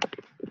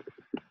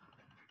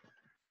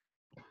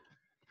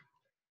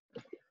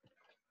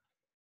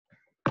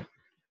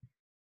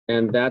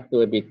 And that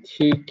will be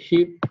 2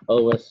 cubed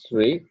over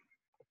 3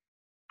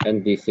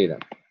 and d theta.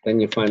 Then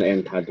you find the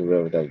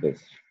antiderivative of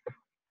this.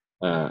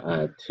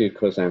 2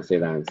 cosine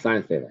theta and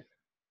sine theta.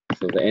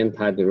 So the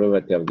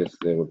antiderivative of this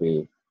will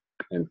be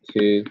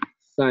 2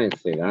 sine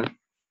theta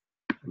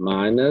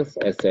minus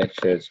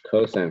SH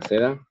cosine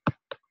theta.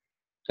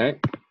 Okay.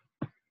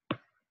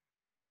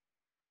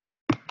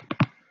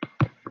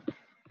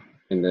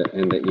 and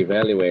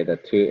evaluate the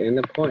two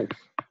endpoints.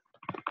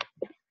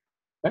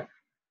 Okay.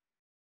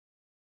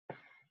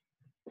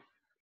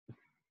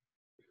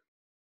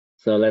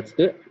 So let's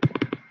do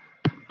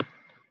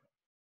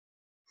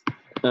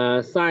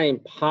it. Sine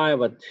pi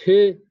over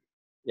 2.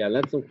 Yeah,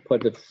 let's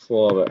put it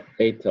for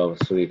 8 over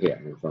 3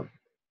 here.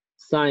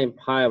 Sine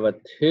pi over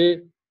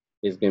 2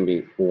 is going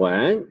to be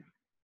 1.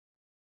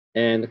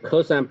 And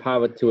cosine pi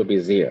over 2 will be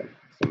 0.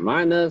 So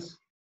minus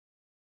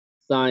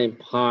sine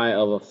pi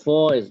over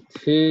 4 is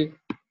 2,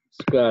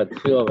 square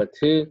root 2 over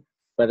 2.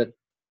 But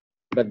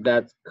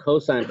that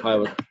cosine pi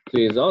over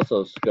 2 is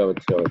also square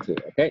root 2 over 2.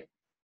 Okay?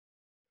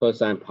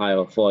 Cosine pi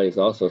over 4 is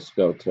also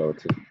square root 2 over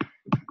 2.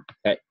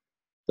 Okay?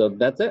 So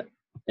that's it.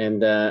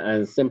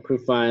 And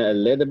simplify a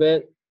little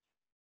bit,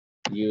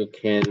 you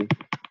can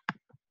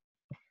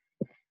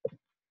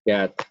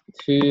get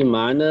 2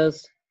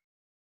 minus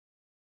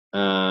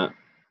like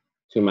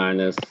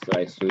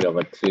 3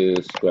 over 2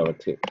 square over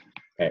 2.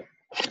 Okay,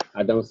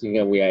 I don't think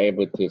that we are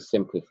able to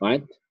simplify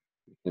it.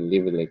 You can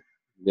leave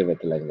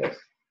it like this.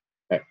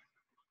 Okay.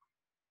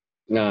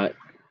 Now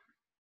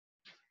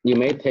you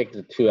may take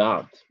the 2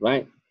 out,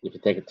 right? If you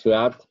take 2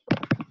 out,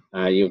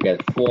 you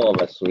get 4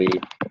 over 3,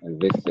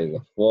 and this is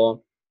a 4,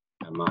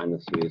 and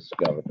minus 3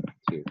 square over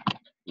 2.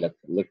 That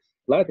looks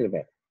slightly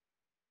better.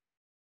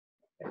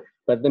 Okay.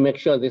 But to make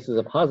sure this is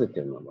a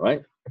positive number,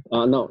 right?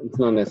 No, it's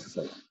not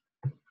necessary.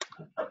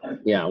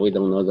 Yeah, we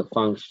don't know the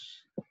function.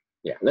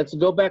 Yeah, let's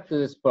go back to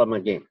this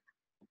problem again.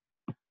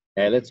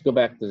 Okay, let's go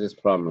back to this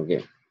problem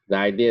again. The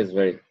idea is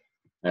very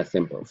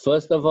simple.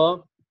 First of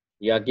all,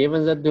 you are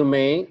given the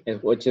domain,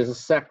 which is a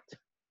sect.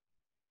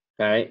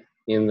 Okay,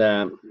 in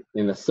the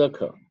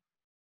circle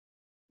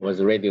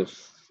was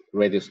radius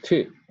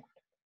 2,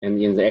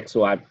 and in the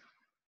xy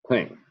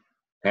plane.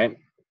 Okay,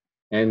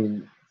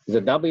 and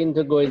the double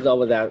integral is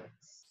over that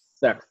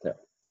sector,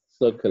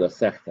 circular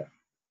sector.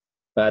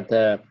 But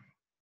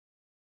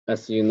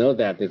as you know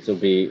that it will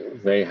be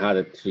very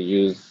hard to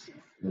use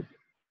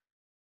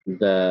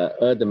the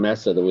other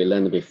method we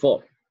learned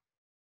before,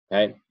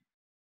 okay,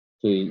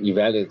 to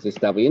evaluate this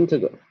double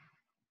integral.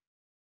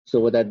 So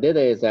what I did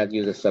is I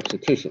use a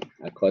substitution.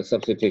 I call it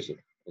substitution.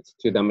 It's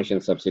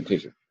two-dimensional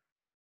substitution.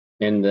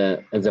 And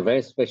it's a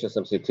very special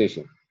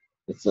substitution.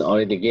 It's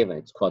already given.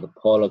 It's called the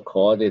polar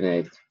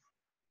coordinate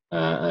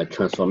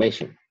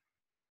transformation,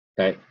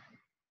 okay?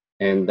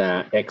 And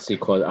x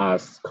equals r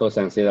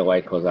cosine theta, y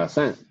equals r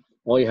sine.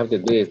 All you have to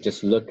do is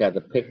just look at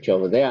the picture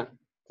over there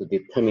to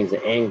determine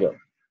the angle,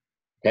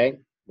 okay?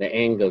 The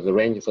angle, the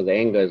range for the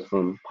angle is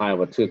from pi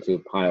over 2 to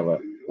pi over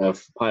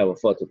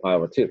 4 to pi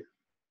over 2.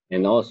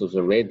 And also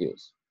the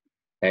radius,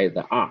 okay?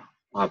 The r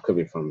could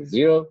be from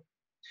 0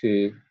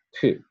 to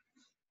 2,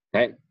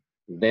 okay?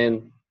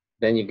 Then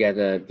you get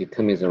a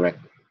determine the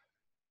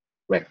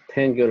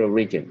rectangular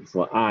region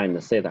for r and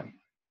theta.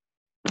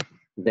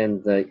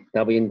 Then the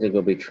double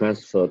integral will be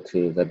transferred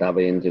to the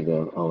double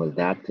integral of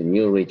that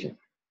new region,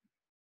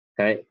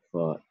 okay,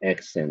 for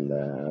x and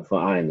for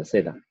r and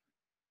theta.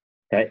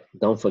 Okay,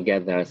 don't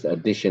forget there's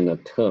additional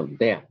term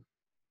there,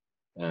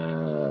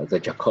 the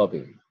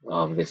Jacobian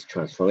of this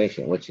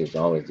transformation, which is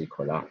always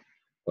equal to r.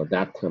 So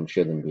that term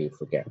shouldn't be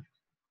forgotten.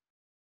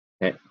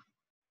 Okay.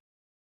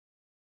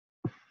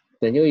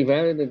 Then you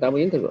evaluate the double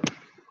integral.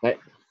 Okay.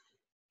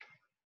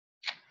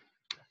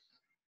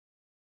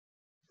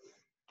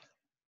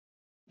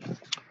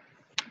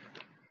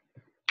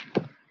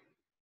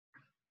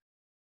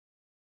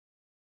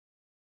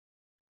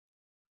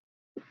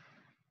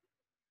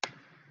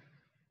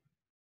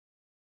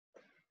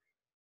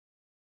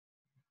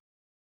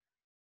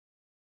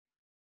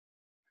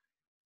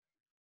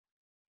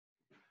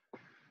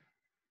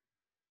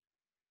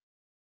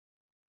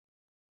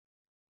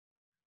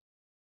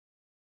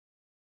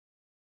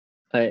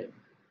 Okay,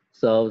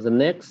 so the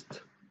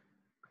next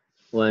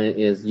one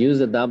is use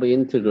the double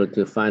integral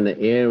to find the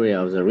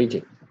area of the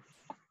region.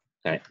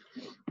 Okay.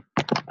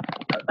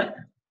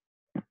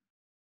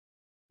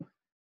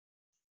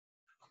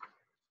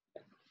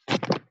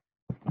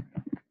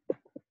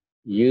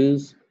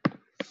 Use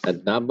a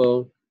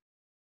double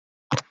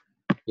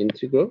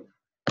integral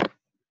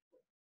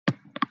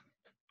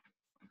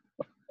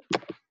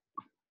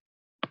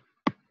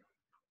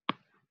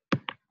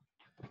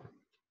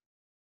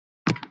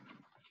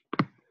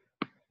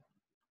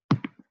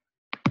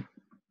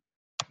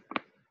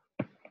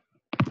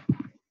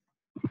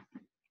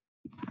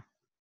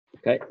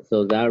Okay,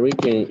 so that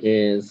region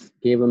is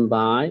given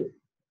by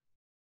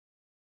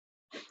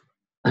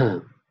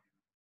yeah,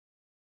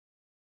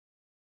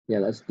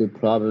 let's do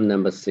problem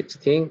number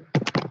 16.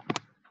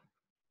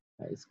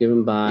 It's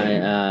given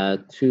by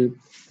three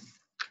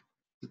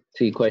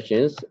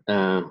questions.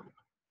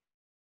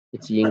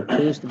 It's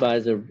enclosed by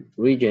the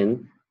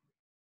region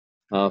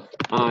of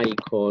r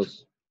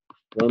equals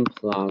 1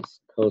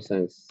 plus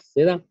cosine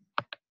theta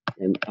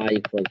and r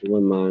equals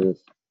 1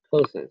 minus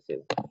cosine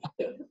theta.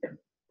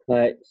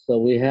 Right, so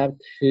we have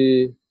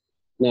to,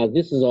 now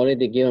this is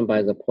already given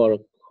by the polar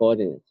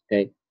coordinates,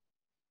 okay?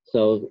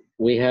 So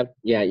we have,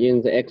 yeah,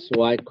 in the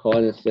xy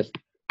coordinate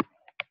system,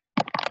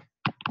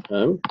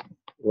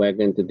 we're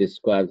going to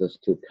describe those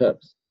two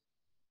curves.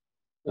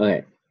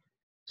 Okay,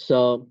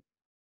 so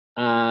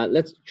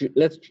let's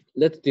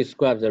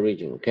describe the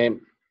region. Okay,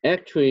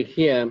 actually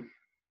here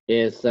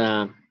is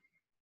yeah.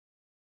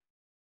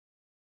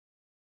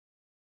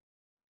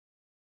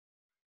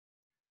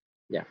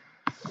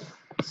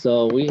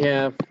 So we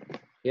have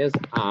here's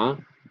R,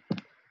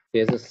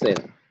 here's a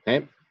theta.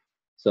 Okay,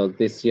 so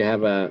this you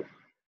have a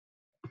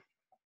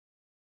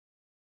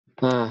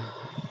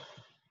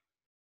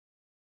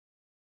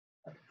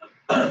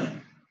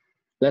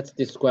let's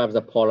describe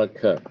the polar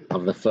curve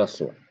of the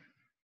first one.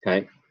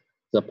 Okay,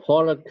 the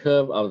polar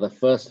curve of the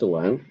first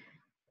one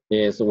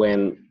is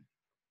when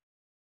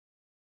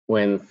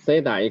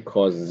theta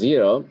equals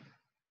 0,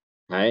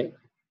 right?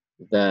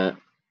 The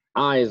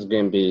I is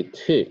going to be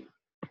 2.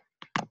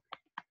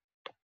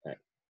 Okay.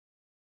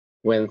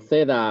 When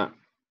theta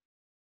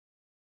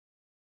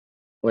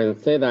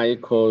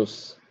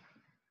equals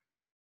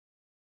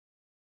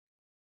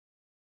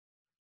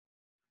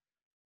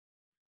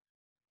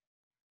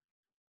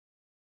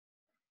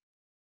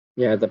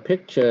the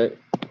picture,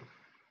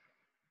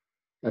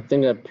 I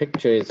think the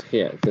picture is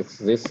here. This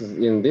is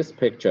in this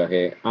picture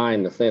here, I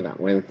and theta.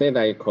 When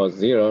theta equals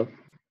 0,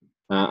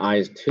 I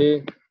is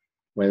 2.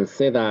 When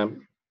theta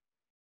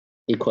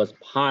equals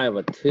pi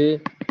over 2,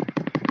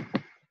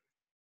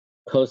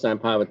 cosine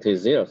pi over 2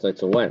 is 0, so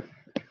it's 1.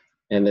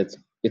 And it's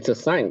a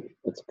sine,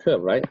 it's a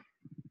curve, right?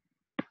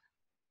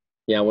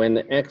 Yeah, when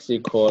the x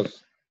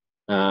equals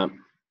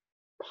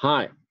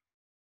pi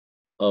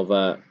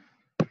over,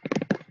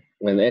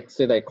 when x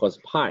theta equals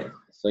pi,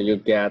 so you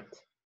get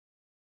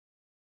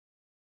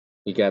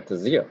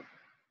 0.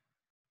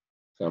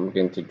 So I'm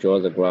going to draw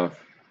the graph.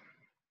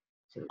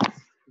 So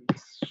it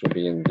should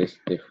be in this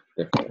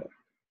different way.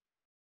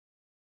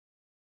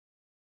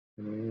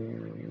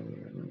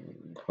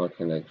 How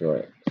can I draw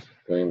it? It's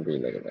going to be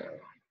like that.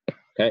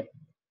 Okay.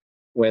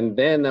 When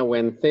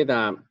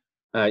theta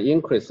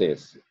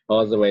increases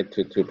all the way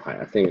to 2 pi,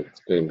 I think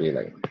it's going to be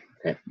like that.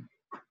 Okay.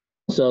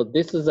 So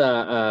this is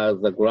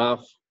the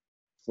graph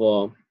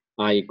for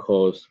I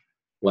equals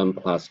 1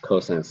 plus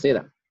cosine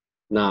theta.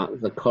 Now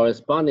the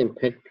corresponding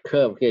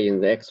curve here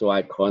in the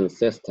xy coordinate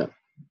system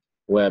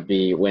will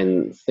be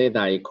when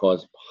theta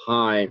equals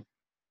pi.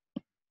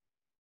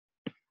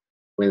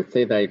 When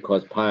theta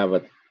equals pi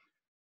over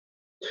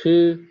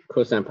 2,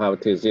 cosine pi over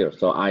 2 is 0,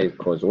 so I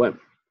equals 1.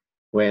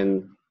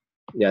 When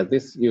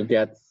this you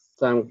get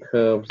some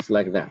curves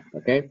like that,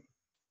 okay,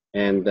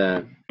 and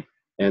then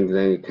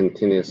it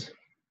continues.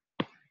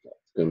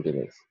 It's going to be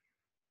this,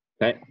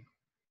 okay.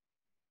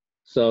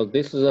 So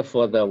this is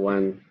for the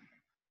one.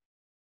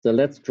 So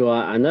let's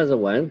draw another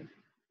one.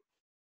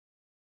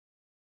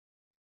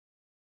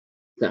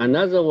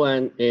 Another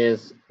one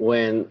is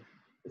when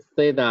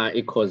theta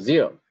equals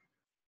 0.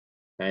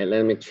 Okay,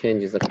 let me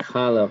change the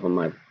color of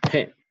my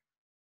pen.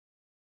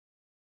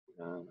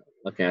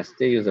 Okay, I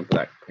still use a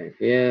black pen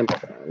here,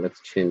 but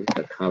let's change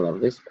the color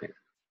of this pen.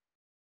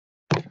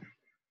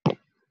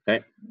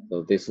 Okay,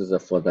 so this is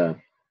for the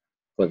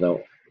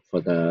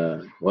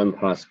 1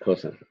 plus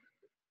cosine.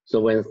 So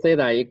when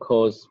theta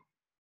equals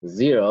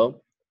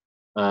 0,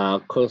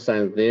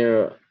 cosine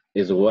 0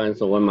 is 1,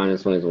 so 1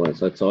 minus 1 is 1,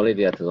 so it's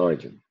already at the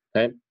origin.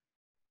 Okay,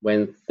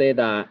 when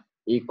theta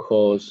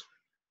equals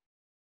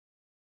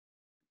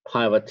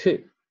pi over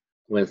 2,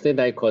 when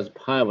theta equals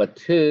pi over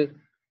 2,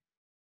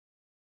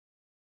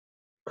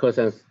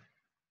 cosine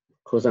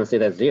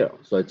theta is 0,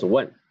 so it's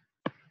 1.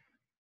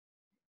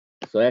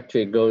 So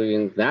actually go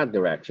in that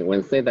direction.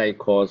 When theta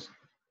equals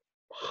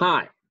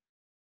pi,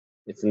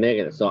 it's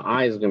negative, so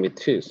I is going to be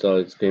 2, so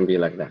it's going to be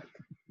like that.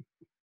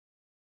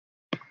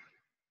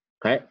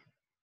 Okay.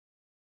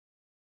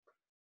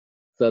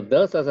 So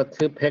those are the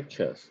two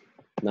pictures.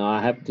 Now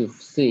I have to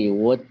see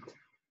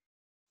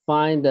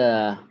find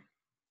the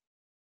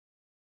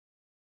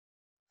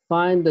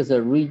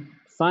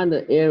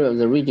area of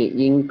the region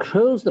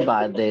enclosed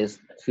by these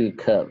two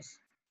curves.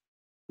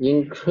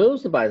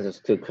 Enclosed by these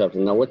two curves.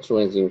 Now which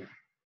one is in?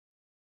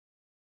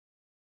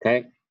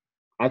 Okay,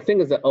 I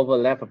think it's the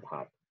overlap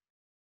part,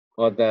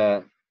 or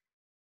it's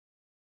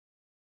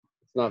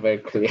not very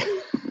clear.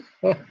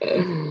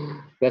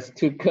 That's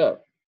two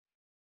curves,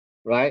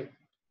 right?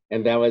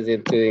 And that was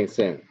it doing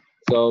sense.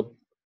 So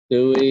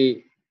do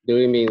we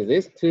mean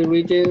these two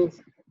regions?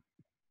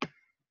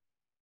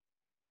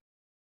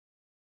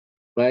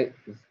 Right,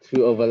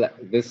 two overlap.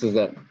 This is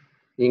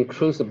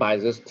inclusive by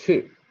this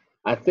two.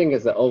 I think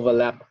it's the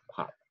overlap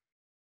part.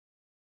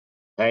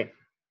 Right,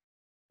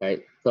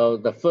 right. So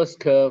the first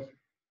curve,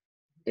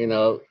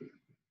 the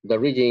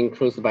region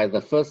inclusive by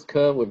the first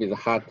curve would be the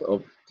heart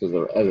of to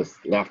the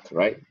left,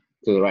 right,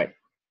 to the right.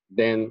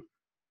 Then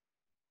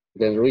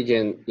the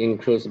region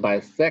inclusive by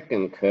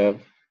second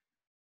curve,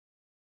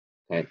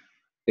 right,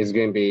 is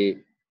going to be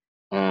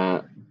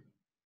the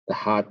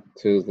heart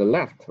to the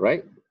left,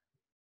 right.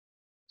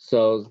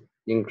 So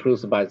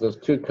inclusive by those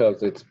two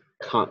curves, it's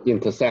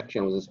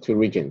intersection with those two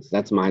regions.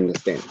 That's my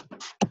understanding.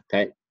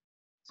 Okay,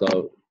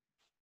 so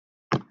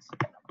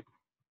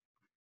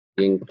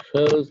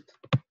enclosed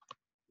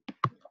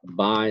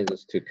by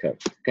those two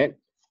curves. Okay,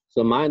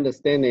 So my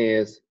understanding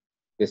is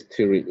this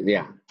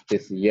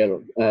this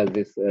yellow,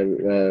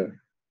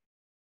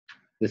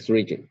 this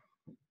region.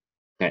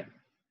 Okay.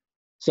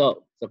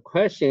 So the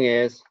question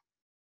is,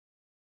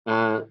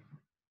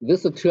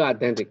 these are two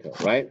identical,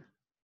 right?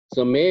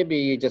 So maybe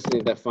you just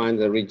need to find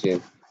the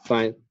region.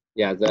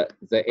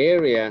 The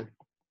area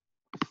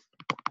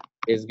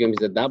is going to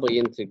be the double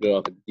integral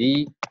of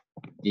d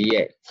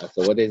dA.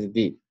 So what is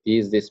d? D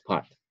is this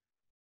part.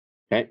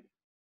 Okay.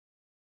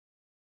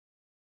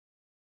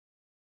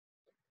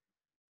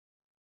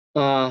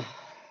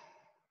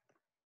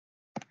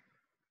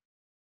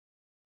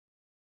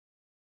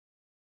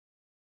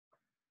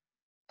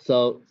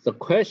 So the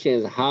question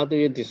is, how do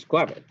you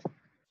describe it?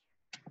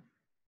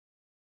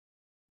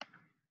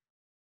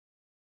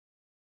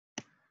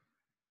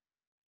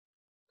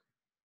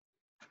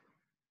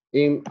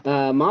 In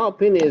my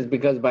opinion, is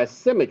because by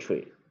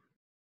symmetry,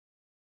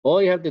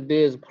 all you have to do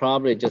is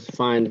probably just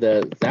find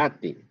that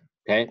D.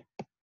 Okay,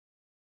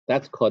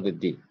 that's called the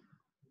D,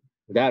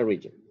 that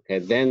region. Okay,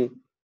 then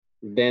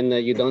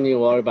you don't need to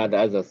worry about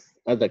the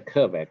other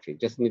curve. Actually,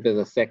 just need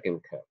the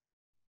second curve.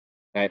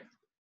 Okay,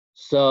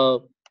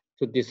 so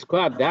to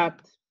describe that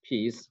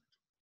piece,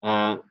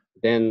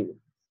 then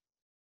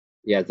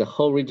the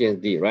whole region is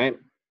D, right?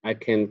 I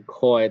can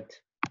call it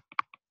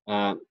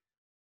that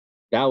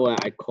one.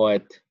 I call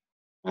it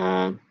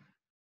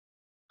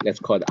let's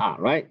call it R,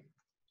 right?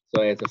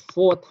 So it's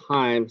 4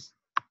 times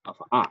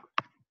of R.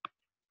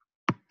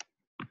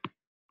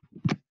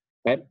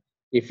 Okay?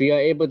 If you are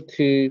able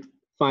to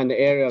find the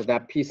area of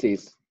that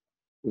pieces,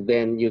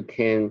 then you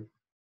can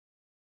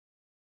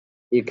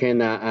get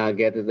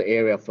the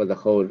area for the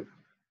whole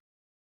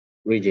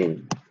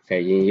region,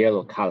 okay, in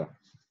yellow color.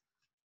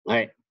 All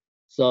right.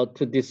 So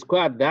to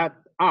describe that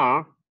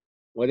R,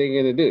 what are you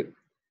going to do?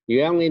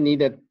 You only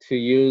needed to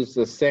use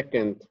the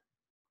second.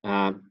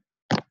 I'm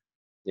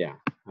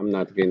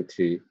not going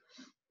to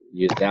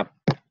use that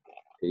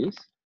piece.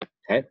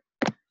 Okay.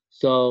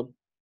 So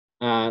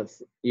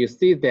you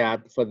see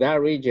that for that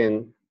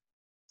region,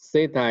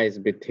 theta is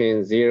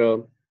between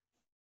 0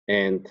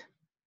 and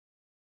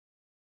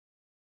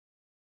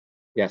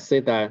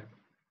theta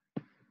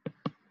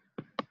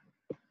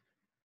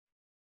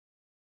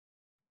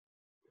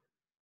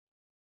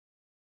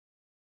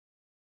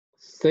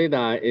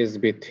is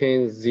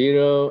between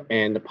 0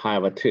 and pi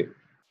over 2.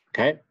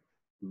 Okay,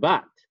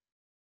 but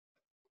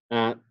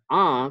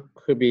R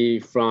could be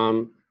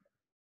from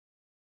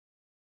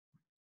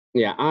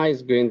R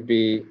is going to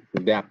be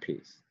that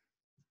piece.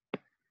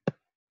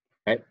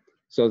 Okay,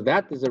 so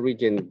that is the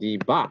region D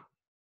bar,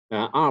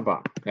 R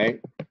bar. Okay,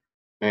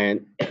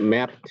 and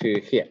map to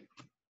here.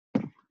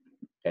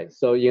 Okay,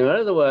 so in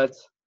other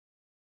words,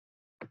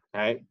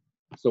 okay,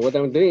 so what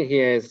I'm doing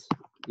here is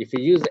if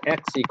you use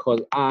x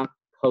equals R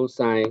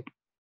cosine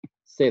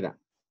theta,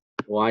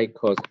 y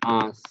equals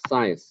R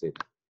sine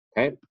theta.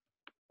 Okay,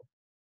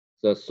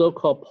 the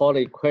so-called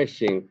Pauli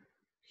equation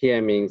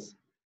here means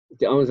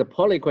the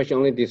Pauli equation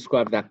only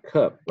describes that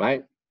curve,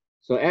 right?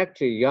 So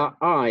actually, your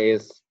R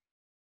is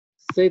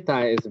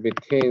theta is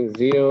between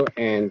 0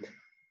 and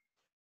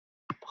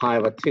pi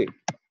over 2,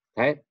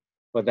 okay?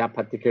 For that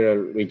particular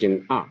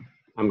region R,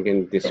 I'm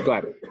going to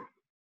describe it,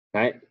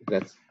 okay?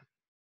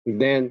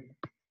 Then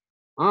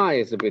R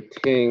is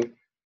between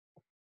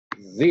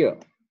 0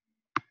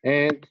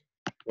 and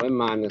 1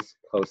 minus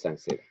cosine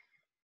theta,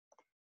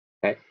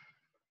 okay?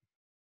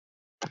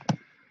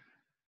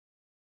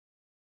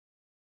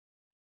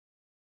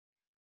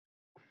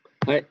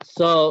 All right,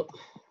 so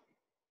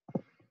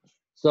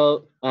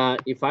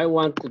if I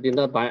want to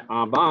denote by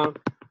R bar,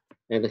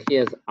 and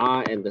here's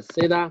R and the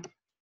theta,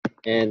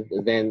 and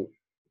then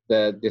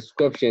the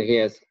description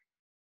here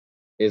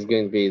is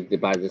going to be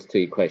by these two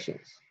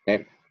equations.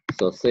 Okay,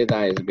 so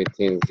theta is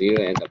between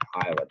 0 and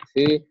pi over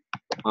 2,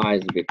 R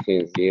is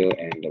between 0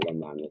 and 1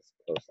 minus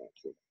cosine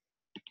theta.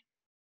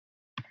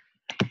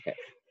 Okay.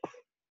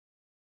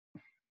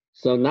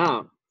 So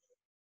now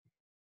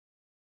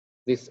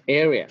this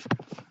area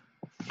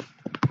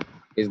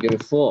is going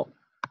to form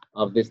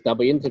of this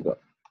double integral,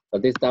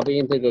 but this double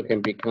integral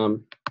can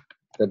become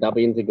the double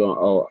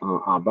integral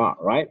of R bar,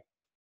 right?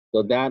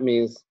 So that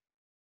means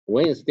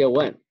when is still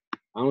 1,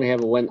 I only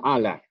have 1 R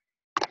left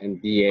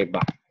and dA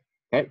bar,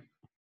 okay?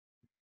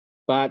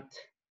 But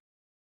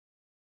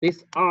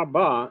this R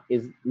bar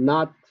is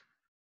not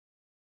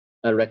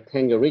a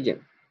rectangle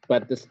region,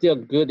 but it's still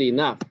good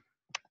enough,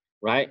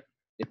 right?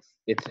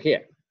 It's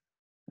here,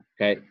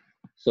 okay?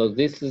 So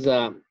this is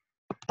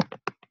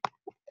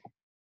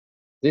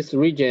this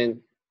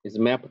region is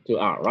mapped to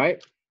R,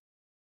 right?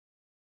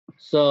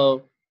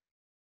 So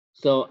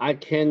I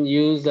can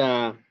use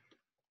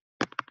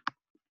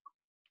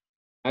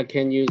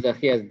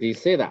here's d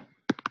theta,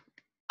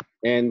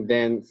 and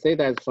then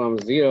theta is from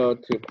 0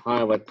 to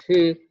pi over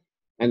 2,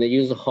 and I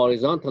use the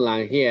horizontal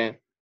line here,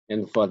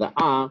 and for the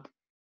R,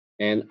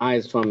 and I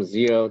is from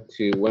 0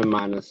 to 1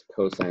 minus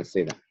cosine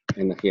theta,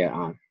 and here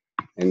R,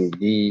 and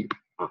d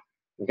R,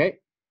 okay?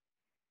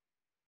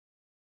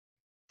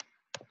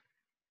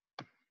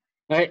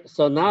 All right,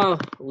 so now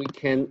we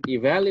can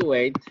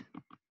evaluate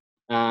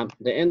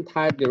the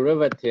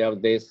antiderivative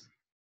of this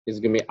is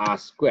going to be r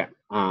squared,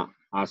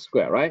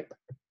 right?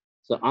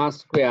 So r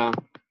squared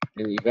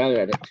and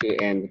evaluate the two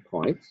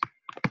endpoints.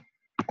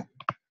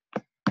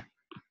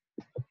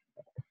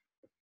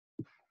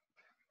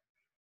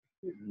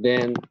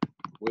 Then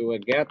we will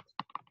get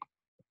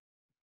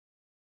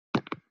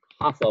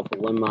half of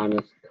 1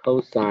 minus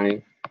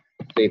cosine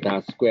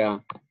theta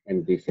square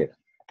and d theta.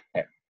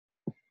 Okay.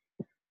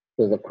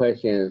 So the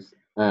question is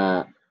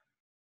how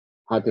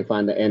to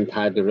find the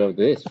antiderivative of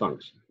this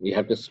function. You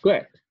have to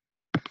square it.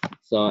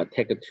 So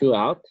take a 2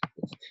 out,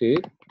 it's 2.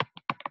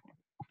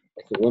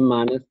 It's 1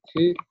 minus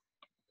 2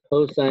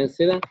 cosine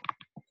theta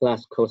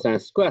plus cosine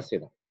square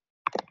theta.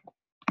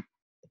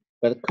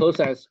 But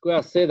cosine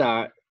square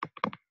theta,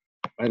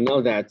 I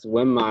know that's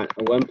 1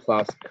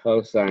 plus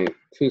cosine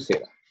 2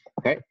 theta,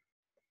 okay?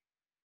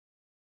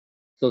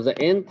 So the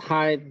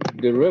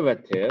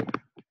antiderivative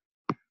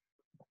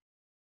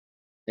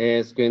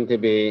is going to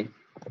be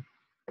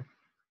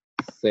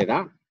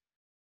theta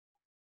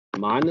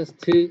minus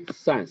 2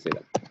 sine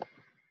theta,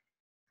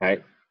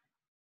 okay?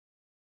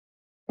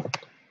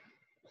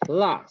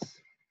 Plus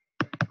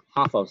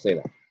half of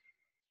theta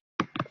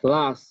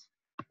plus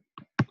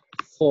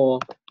 4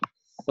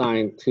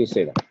 sine 2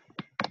 theta.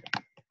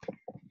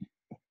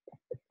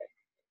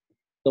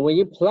 So when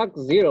you plug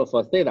 0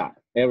 for theta,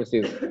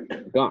 everything's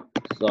gone.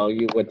 So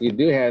what you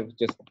do have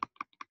just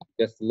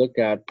look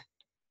at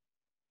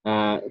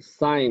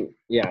sine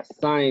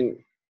pi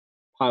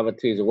over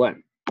 2 is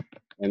 1.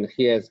 And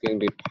here it's going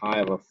to be pi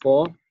over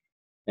 4.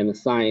 And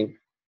sine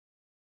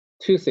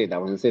 2 theta,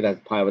 when theta is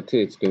pi over 2,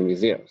 it's going to be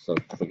 0. So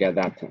forget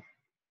that term.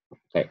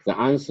 Okay, the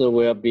answer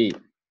will be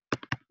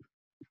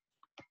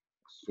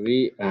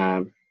 3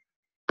 pi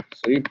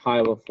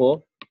over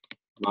 4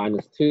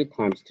 minus 2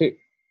 times 2.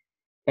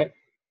 Okay,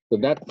 so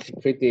that's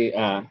pretty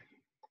a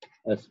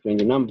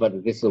strange number,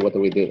 but this is what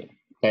we do.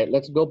 Okay,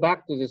 let's go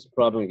back to this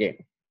problem again.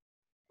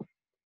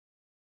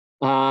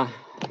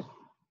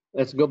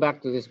 Let's go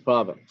back to this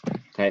problem.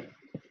 Okay,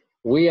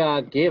 we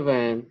are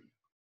given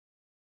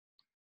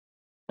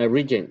a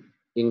region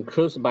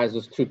enclosed by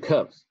those two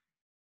curves.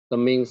 That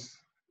means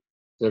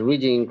the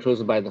region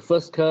enclosed by the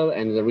first curve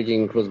and the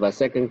region enclosed by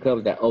second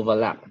curve that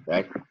overlap,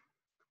 right?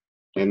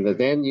 And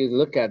then you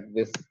look at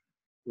this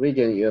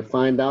region, you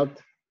find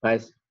out by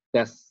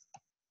the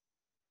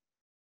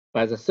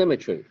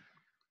symmetry.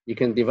 You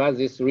can divide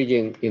this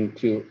region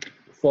into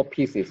 4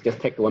 pieces. Just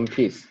take one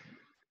piece.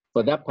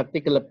 For that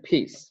particular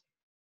piece,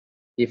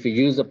 if you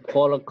use the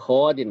polar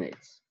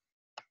coordinates,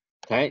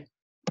 okay,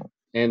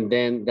 and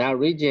then that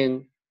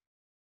region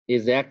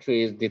is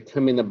actually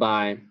determined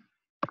by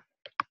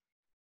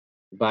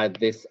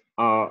this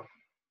R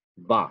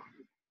bar,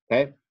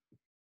 okay,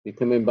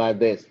 determined by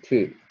this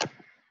too,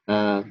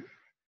 the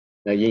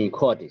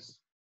inequalities.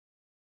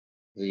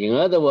 In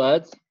other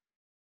words,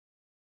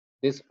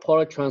 this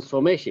polar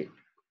transformation,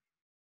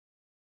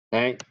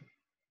 okay,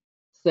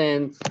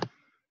 sends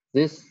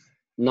this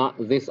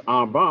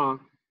R bar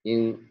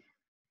in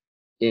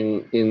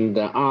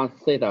the R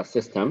theta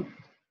system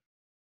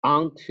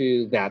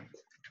onto that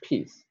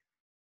piece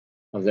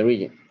of the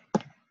region.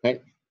 Okay,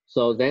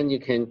 so then you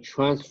can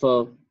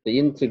transfer the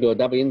integral,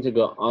 double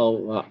integral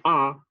of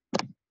R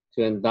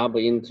to a double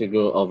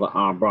integral over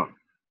R bar.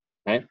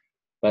 Okay,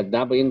 but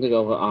double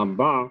integral over R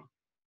bar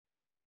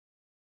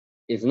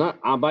is not,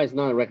 R bar is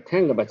not a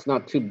rectangle, but it's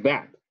not too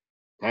bad.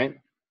 Okay,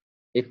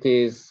 it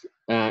is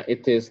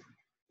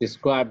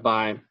described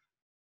by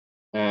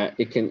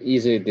it can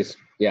easily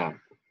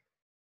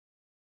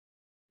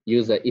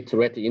use an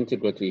iterative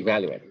integral to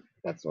evaluate it.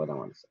 That's what I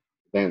want to say.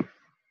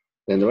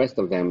 Then the rest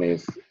of them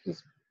is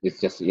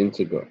just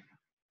integral.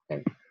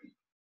 Okay.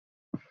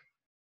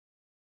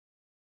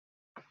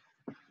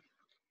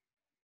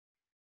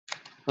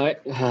 All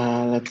right,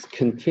 let's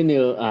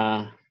continue.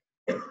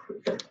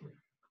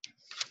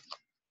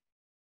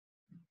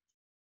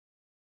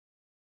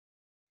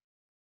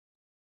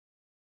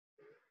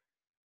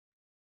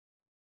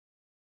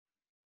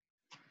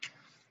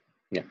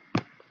 Yeah.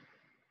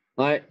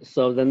 All right,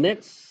 so the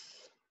next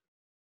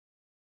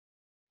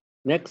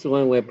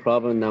one, we're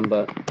problem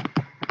number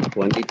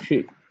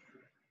 22.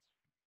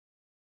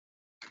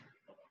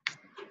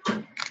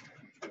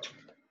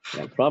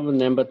 Yeah, problem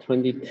number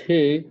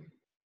 22.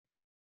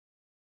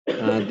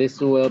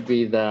 This will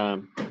be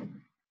the,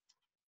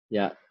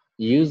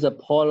 use the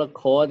polar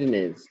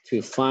coordinates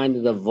to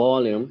find the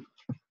volume.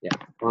 Yeah,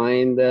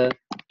 find the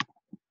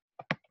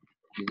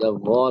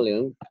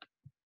volume,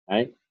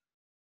 right?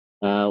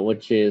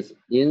 Which is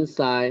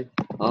inside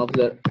of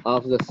the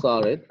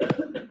solid,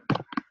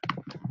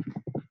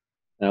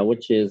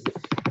 which is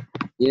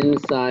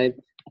inside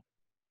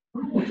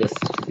the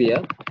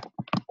sphere,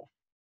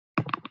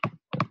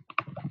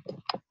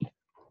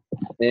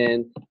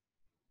 and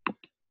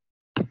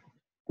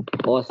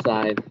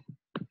outside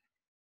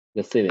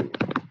the cylinder.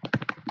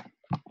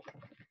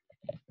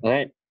 All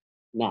right,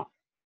 now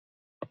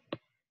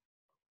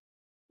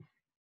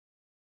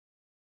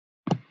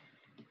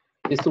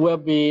this will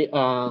be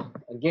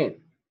again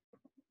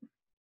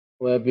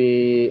will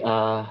be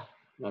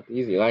Not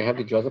easy. I have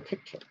to draw the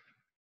picture.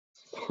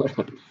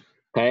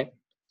 Okay,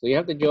 so you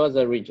have to draw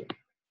the region,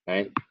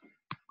 right?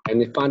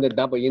 And you find the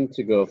double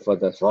integral for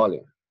the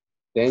volume.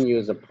 Then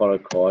use the polar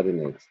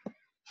coordinates.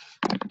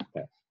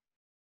 Okay.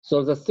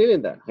 So the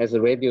cylinder has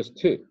a radius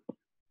 2.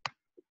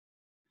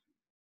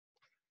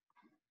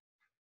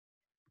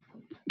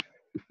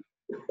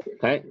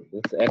 Okay,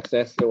 this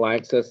x-axis,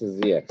 y-axis,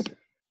 z-axis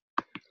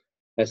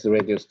has a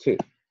radius 2.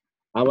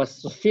 Our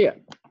sphere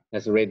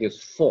has a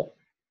radius 4.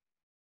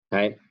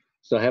 Okay,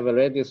 so have a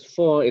radius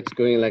 4, it's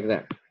going like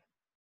that.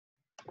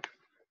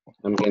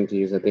 I'm going to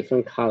use a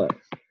different colors.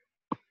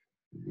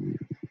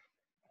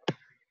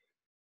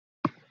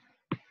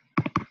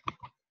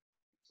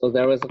 So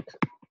there is a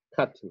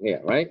cut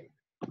here, right?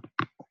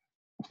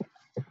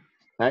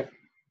 Right?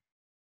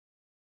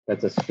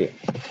 That's a sphere.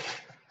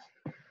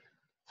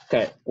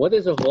 Okay, what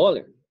is the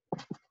volume?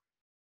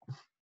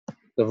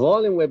 The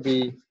volume will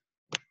be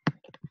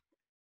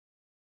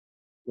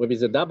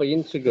the double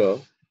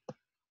integral.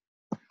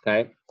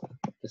 Okay,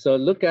 so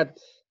you look at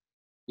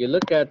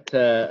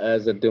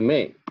the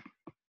domain.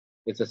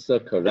 It's a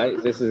circle,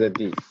 right? This is a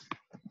D.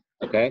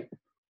 Okay.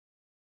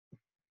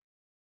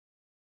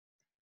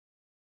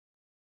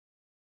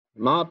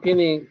 My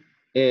opinion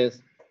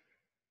is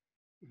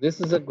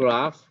this is a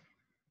graph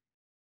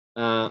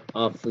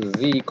of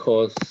z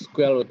equals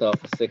square root of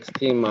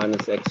 16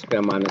 minus x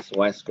squared minus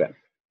y squared.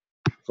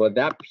 For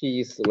that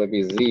piece will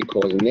be z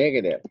equals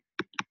negative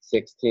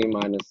 16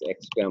 minus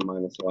x squared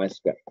minus y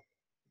squared.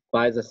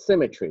 By the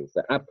symmetry,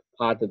 the upper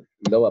part, the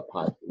lower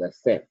part, the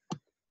same.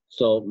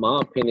 So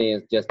my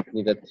opinion is just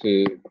needed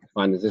to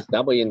find this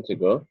double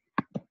integral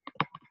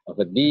of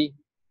a d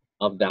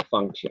of that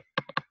function.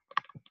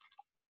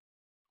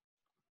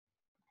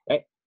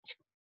 Okay.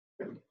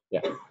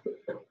 Yeah.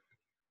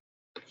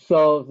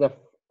 So the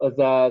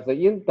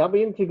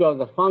double integral of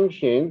the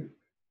function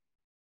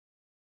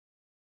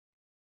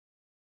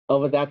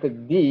over that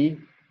d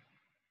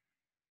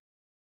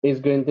is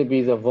going to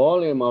be the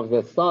volume of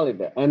the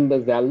solid under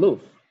that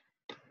loop,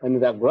 under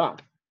that graph.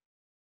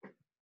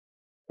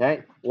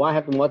 Okay, y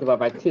have to multiply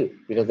by 2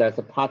 because that's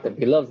a part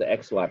below the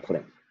xy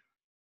plane.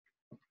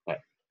 Right.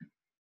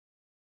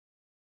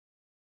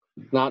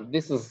 Now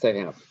this is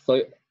setting up.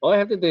 So all I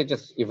have to do is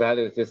just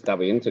evaluate this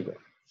double integral.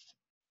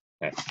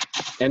 Okay.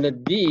 And the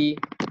d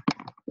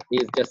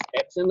is just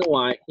x and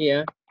y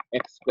here,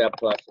 x squared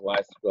plus y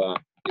squared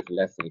is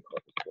less than or equal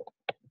to 4.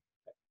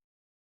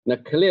 Now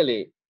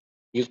clearly,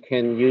 you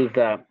can use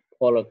the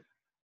polar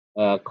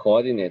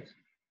coordinate,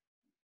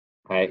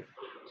 right,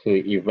 to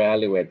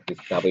evaluate this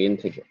double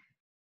integral.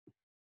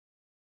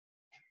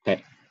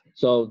 Okay,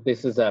 so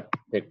this is a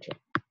picture,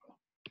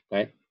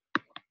 okay,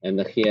 and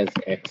here's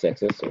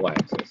x-axis,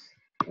 y-axis,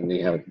 and then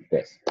you have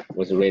this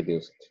was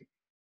reduced,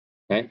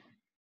 okay,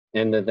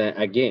 and then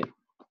again,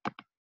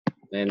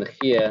 and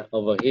here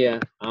over here,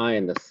 I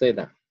and the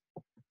theta.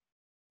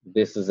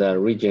 This is a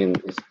region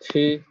is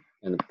 2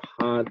 and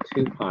pi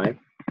 2 pi.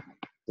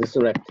 This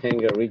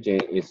rectangular region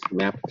is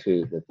mapped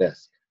to the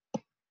disk.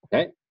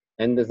 Okay,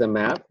 and there's a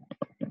map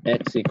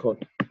x equal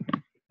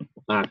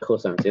r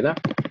cosine theta,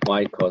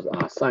 y equals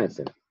r sine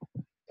theta.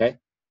 Okay,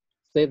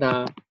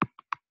 theta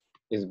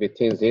is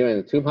between 0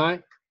 and 2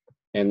 pi,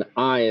 and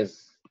I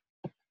is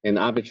an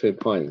arbitrary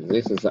point.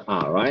 This is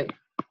r, right?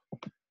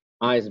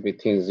 I is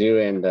between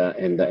 0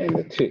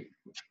 and 2.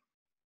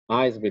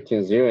 I is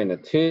between 0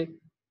 and 2,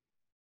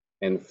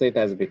 and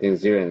theta is between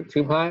 0 and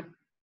 2 pi.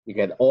 You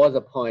get all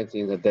the points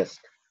in the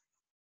disk.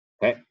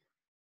 Okay.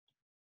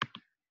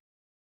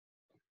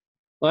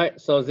 All right,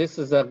 so this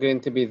is going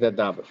to be the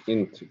double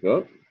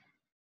integral.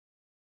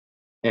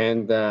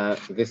 And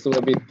this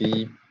will be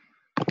d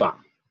bar.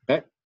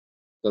 Okay.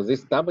 So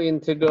this double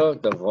integral,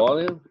 the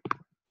volume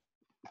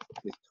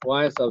is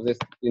twice of this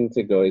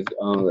integral is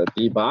on the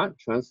d bar,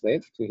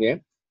 translates to here.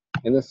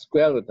 And the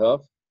square root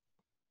of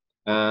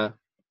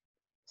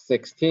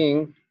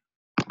 16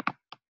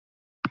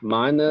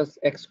 minus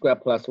x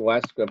squared plus y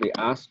squared be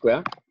r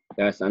squared.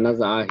 There's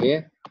another r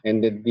here,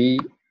 and the d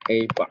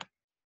a bar.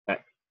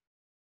 Right.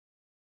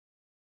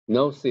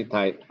 No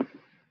theta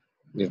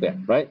is there,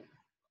 right?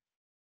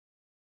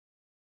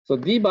 So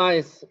d bar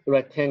is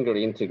rectangular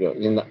integral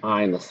in the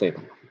r and the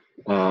theta,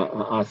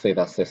 r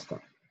theta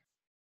system.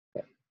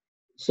 Okay.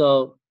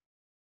 So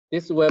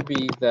this will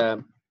be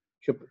the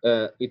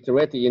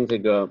iterative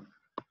integral.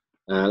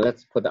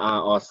 Let's put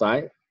r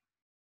outside.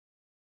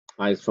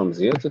 R is from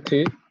 0 to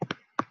 2,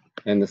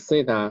 and the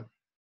theta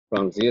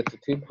from 0 to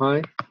 2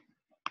 pi.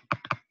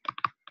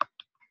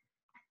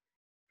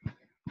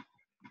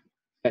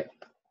 Okay.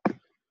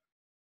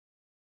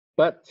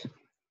 But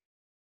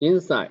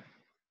inside,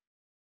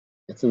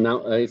 it's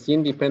now it's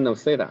independent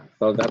of theta,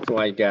 so that's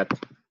why I get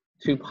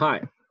 2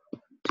 pi.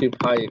 2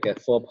 pi, you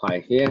get 4 pi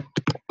here.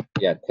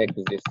 Yeah, take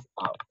this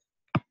out.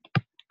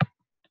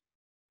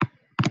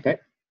 Okay,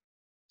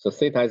 so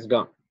theta is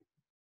gone.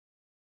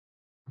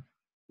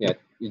 Yeah,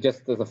 you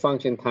just do the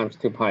function times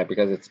 2 pi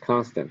because it's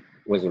constant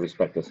with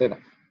respect to theta.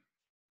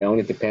 It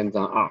only depends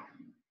on r.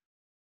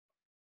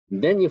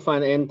 Then you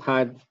find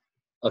n-type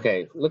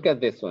okay, look at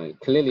this one.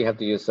 Clearly you have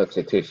to use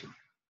substitution.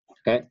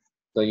 Okay,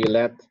 so you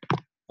let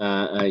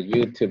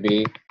u to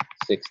be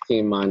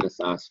 16 minus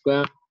r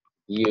squared,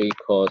 u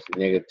equals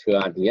negative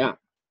 2r dr.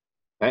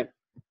 Okay,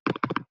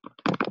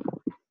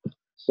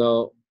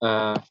 so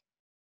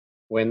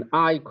when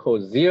I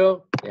equals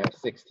 0, you have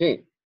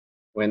 16.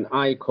 When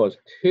I equals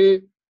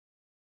 2,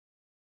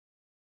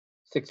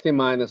 16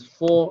 minus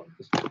 4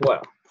 is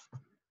 12.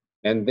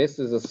 And this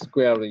is the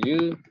square of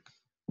u,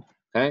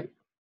 okay?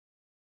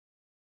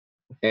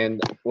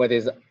 And what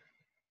is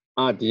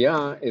r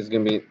dr is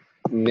going to be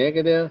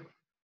negative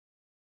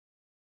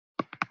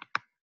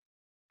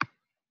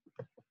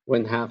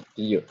 1/2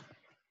 du,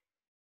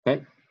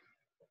 okay?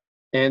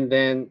 And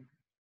then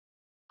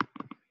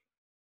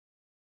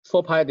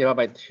 4 pi divided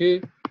by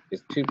 2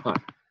 is 2 pi.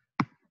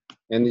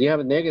 And you have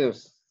a negative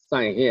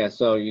sign here,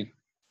 so you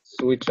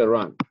switch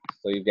around.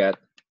 So you get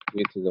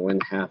u to the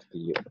 1/2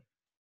 du.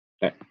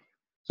 Okay.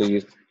 So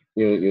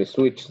you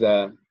switch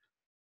the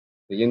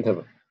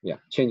interval. Yeah,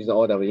 change the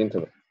order of the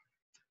interval.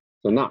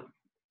 So now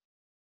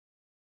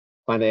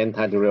find the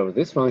antiderivative of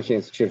this function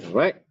is trivial,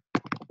 right?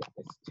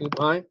 It's 2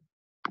 pi,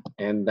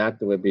 and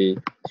that will be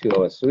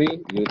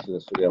 2/3, u to the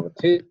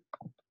 3/2.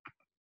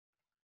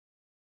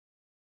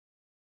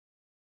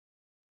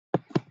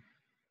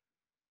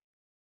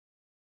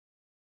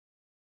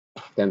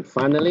 Then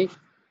finally,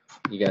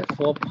 you get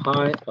 4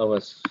 pi over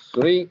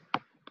 3,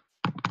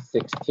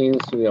 16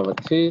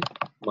 3/2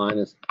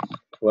 minus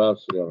 12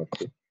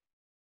 3/2.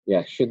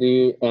 Yeah, should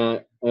you,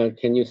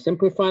 can you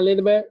simplify a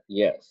little bit?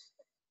 Yes.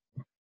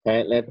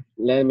 Okay,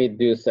 let me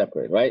do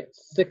separate, right?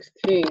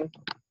 16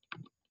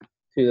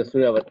 to the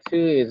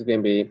 3/2 is going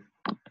to be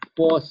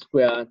 4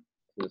 squared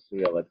to the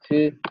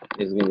 3/2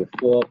 is going to be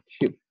 4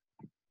 cubed.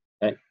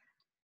 Okay,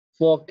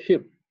 4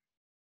 cubed,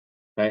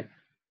 okay,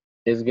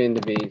 is going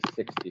to be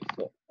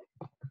 64.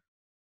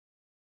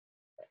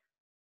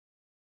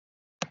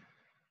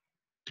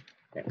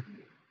 Okay,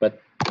 but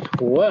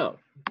 12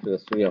 to the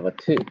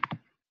 3/2,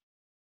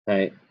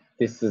 okay,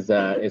 this is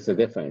a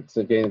difference.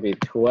 It's going to be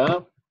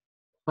 12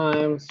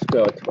 times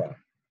square root 12.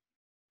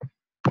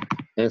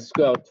 And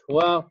square root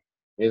 12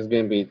 is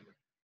going to be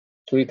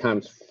 3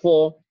 times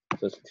 4,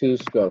 so it's 2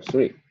 square root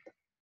 3.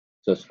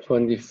 So it's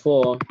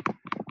 24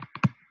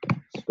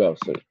 square root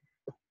 3.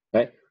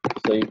 Okay,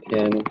 so you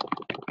can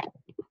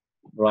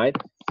write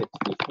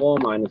 64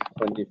 minus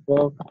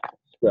 24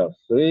 square root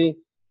 3.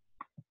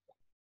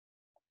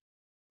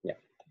 Yeah.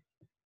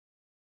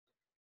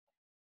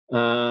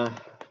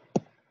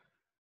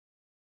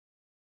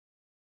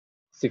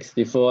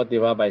 64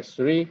 divided by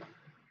 3.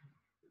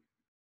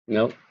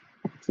 No,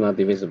 it's not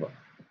divisible.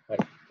 Right,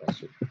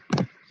 that's it.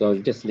 So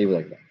just leave it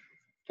like that.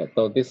 Okay,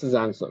 so this is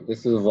answer.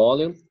 This is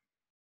volume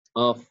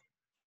of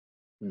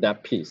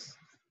that piece.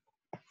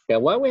 Okay,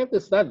 why we have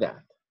to start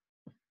that?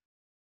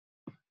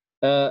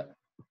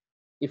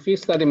 If you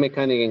study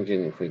mechanical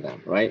engineering, for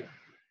example, right?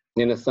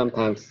 You know,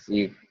 sometimes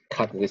you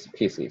cut these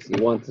pieces.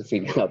 You want to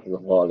figure out the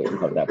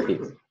volume of that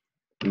piece.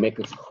 Make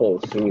a hole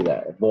through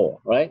that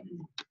ball, right?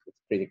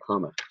 It's pretty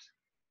common.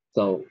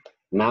 So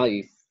now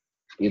you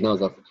know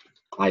the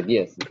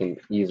ideas, you can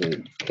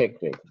easily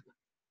calculate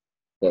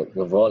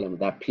the volume of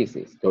that piece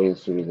is going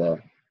through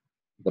the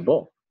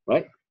ball,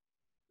 right?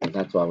 And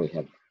that's why we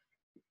have.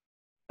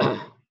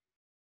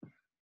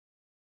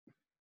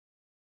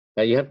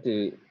 Now you have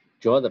to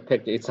draw the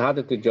picture. It's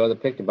harder to draw the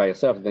picture by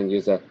yourself than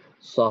use a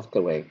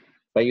software.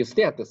 But you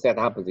still have to set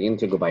up the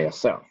integral by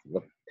yourself.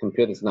 The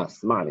computer is not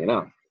smart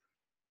enough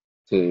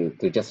to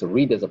just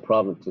read as a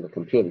problem to the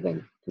computer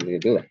then to really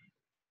do that.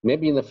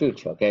 Maybe in the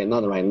future, okay,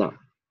 not right now.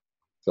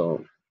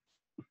 So,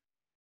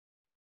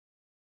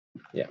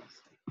 yes.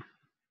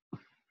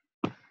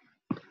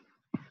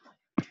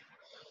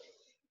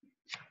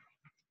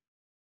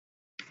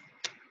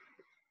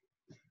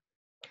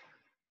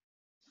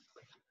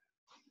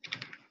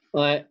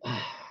 All right.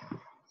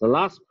 The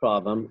last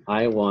problem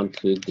I want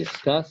to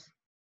discuss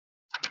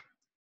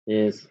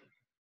is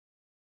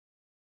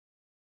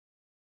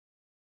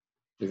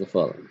the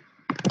following.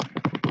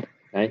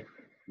 Okay,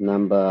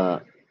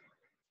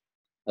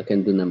 I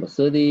can do number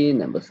 30,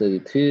 number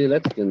 32.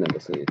 Let's do number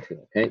 32.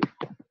 Okay,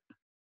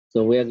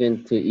 so we are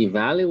going to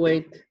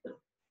evaluate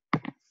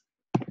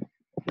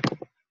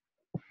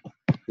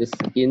this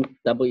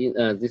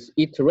this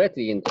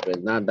iterative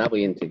integral, not double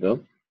integral.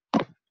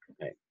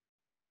 Okay,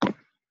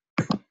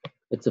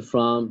 it's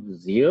from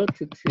 0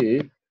 to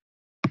 2,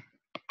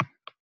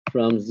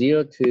 from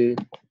 0 to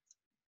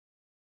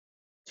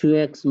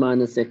 2x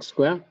minus x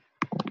squared,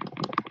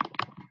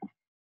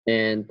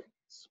 and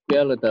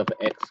square root of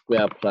x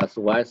squared plus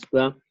y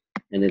squared,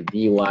 and a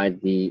dy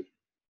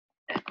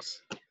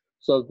dx.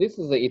 So this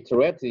is the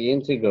iterative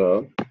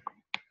integral,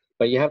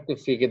 but you have to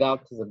figure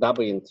out the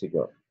double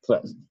integral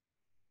first.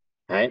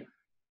 Right?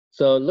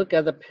 So look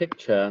at the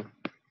picture,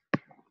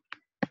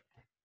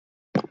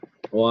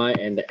 y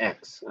and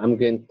x.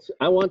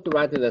 I want to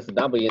write it as a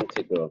double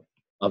integral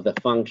of the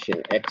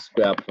function x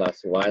squared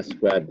plus y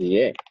squared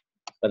dA,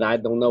 but I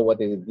don't know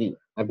what is d.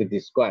 I have to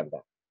describe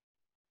that.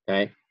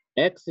 Okay,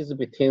 x is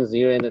between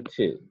 0 and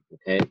 2.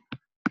 Okay,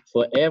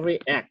 for every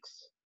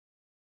x,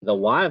 the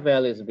y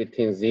value is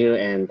between 0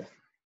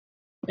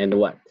 and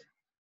what?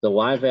 The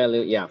y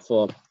value, yeah,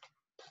 for,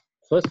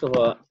 first of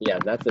all, yeah,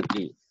 that's a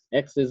d.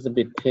 X is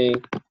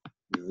between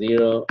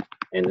 0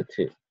 and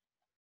 2.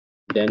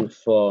 Then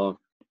for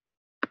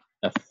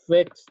a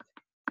fixed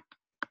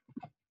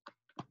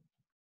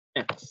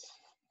x,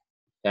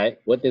 okay,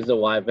 what is the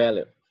y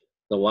value?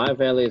 The y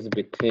value is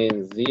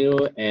between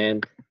 0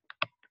 and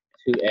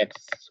 2x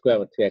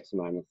squared or 2x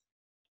minus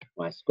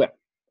y squared,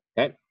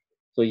 okay?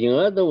 So in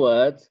other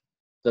words,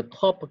 the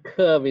top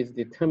curve is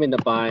determined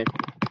by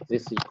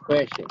this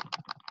equation.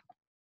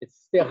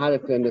 It's still hard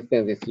to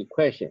understand this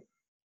equation.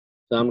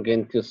 So I'm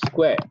going to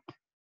square it,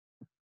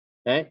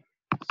 okay?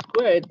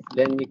 Square it,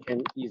 then you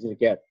can easily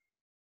get,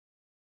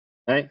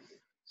 right?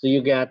 So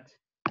you get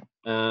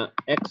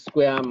x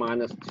squared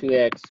minus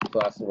 2x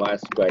plus y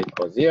squared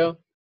equals 0.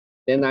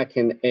 Then I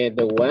can add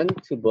the 1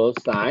 to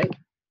both sides.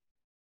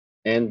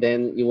 And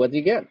then what do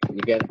you get?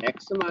 You get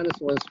x minus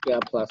 1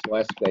 squared plus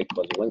y squared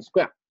equals 1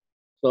 squared.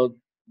 So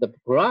the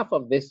graph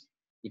of this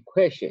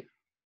equation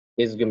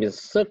is going to be a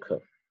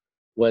circle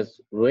with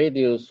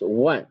radius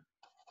 1.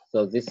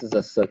 So this is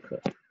a circle.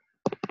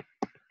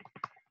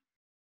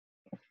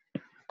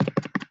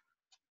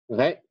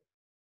 Okay?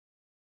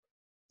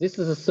 This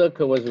is a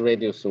circle with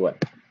radius 1.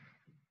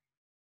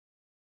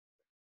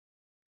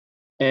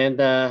 And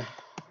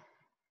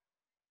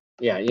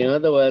yeah, in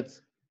other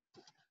words,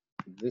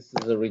 this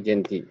is a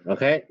region D,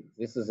 okay?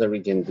 This is a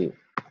region D.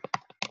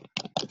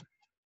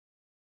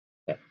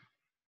 Okay.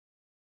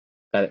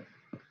 Got it.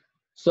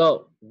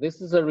 So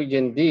this is a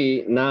region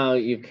D. Now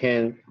you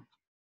can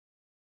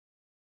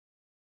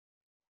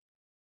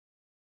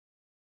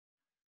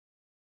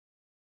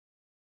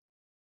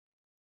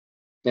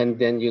and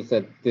then you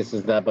said this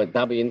is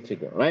double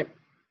integral, right?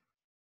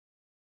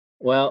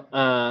 Well,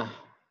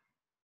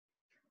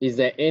 is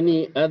there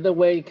any other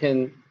way you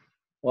can?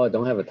 Well, I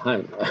don't have a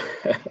time.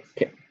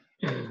 Okay.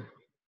 All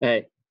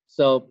right.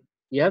 So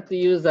you have to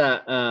use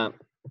the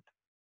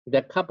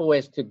couple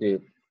ways to do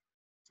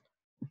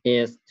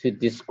is to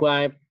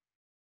describe.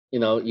 You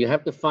know, you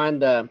have to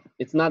find the.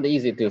 It's not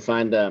easy to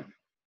find the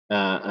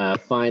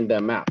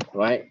map,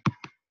 right?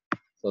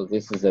 So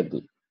this is a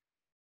D.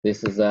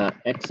 This is a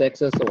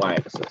x-axis,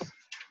 y-axis,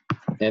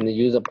 and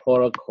use a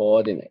polar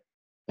coordinate.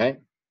 Okay.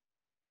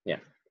 Yeah.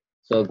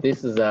 So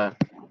this is a.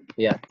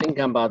 Yeah. Think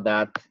about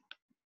that.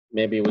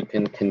 Maybe we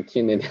can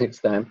continue next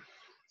time.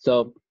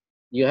 So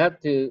you have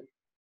to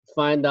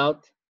find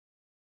out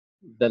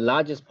the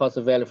largest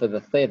possible value for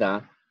the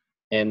theta,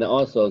 and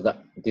also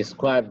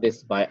describe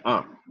this by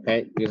r.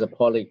 Okay, use a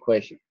polar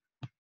equation.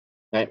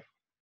 Okay.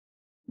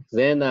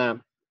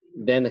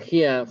 Then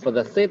here for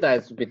the theta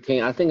is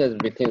between, I think it's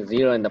between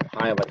 0 and the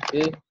pi over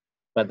 2,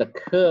 but the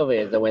curve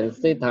is when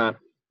theta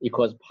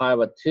equals pi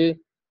over 2,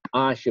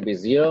 r should be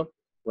 0.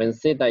 When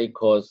theta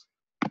equals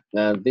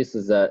this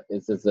is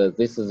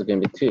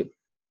going to be 2.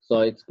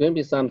 So it's going to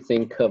be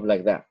something curved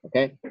like that,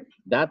 okay?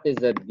 That is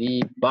a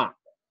d bar,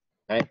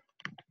 okay?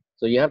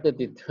 So you have to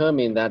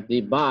determine that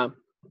d bar,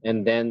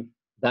 and then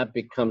that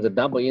becomes a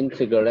double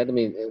integral. Let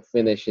me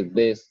finish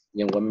this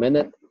in 1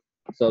 minute.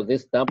 So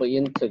this double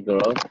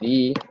integral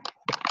d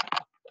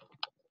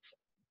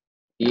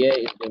dA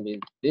is going to be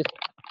this,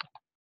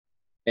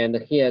 and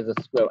here is a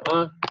square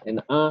r,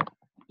 and r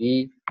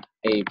d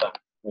a bar,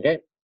 okay?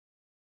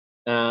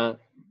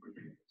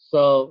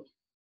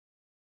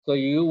 So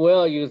you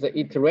will use the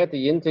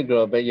iterative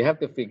integral, but you have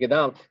to figure it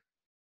out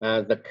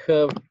the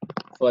curve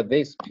for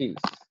this piece,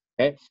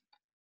 okay?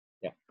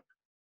 Yeah.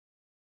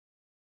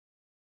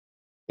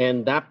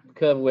 And that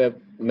curve will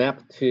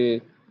map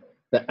to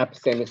the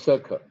epicenter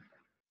circle,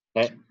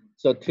 okay?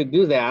 So to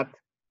do that,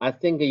 I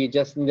think you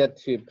just need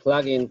to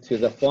plug into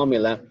the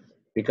formula,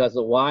 because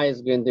y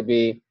is going to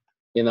be,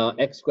 you know,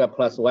 x squared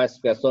plus y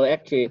squared. So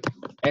actually,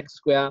 x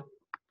squared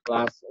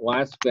plus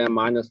y squared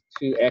minus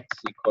 2x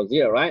equals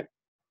 0, right?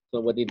 So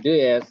what you do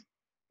is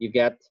you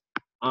get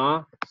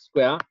r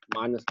squared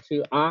minus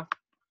 2r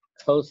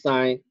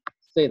cosine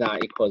theta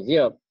equals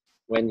 0.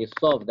 When you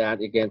solve that,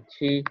 you get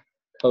 2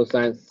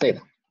 cosine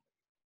theta.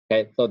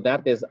 Okay, so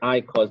that is I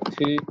equals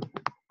 2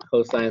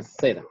 cosine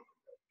theta.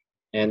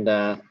 And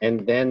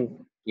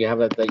then you have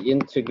the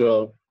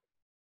integral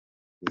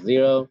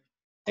 0,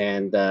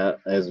 and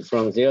as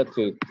from 0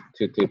 to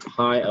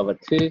pi over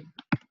 2.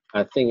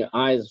 I think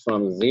I is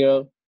from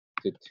 0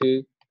 to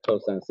 2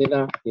 cosine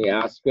theta,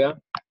 dr squared,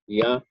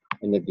 dr,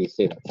 and the d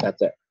theta.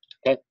 That's it.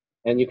 Okay,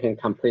 and you can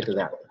complete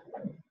that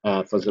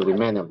for the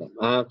remainder of them.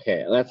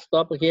 Okay, let's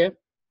stop here.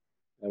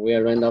 We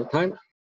are running out of time.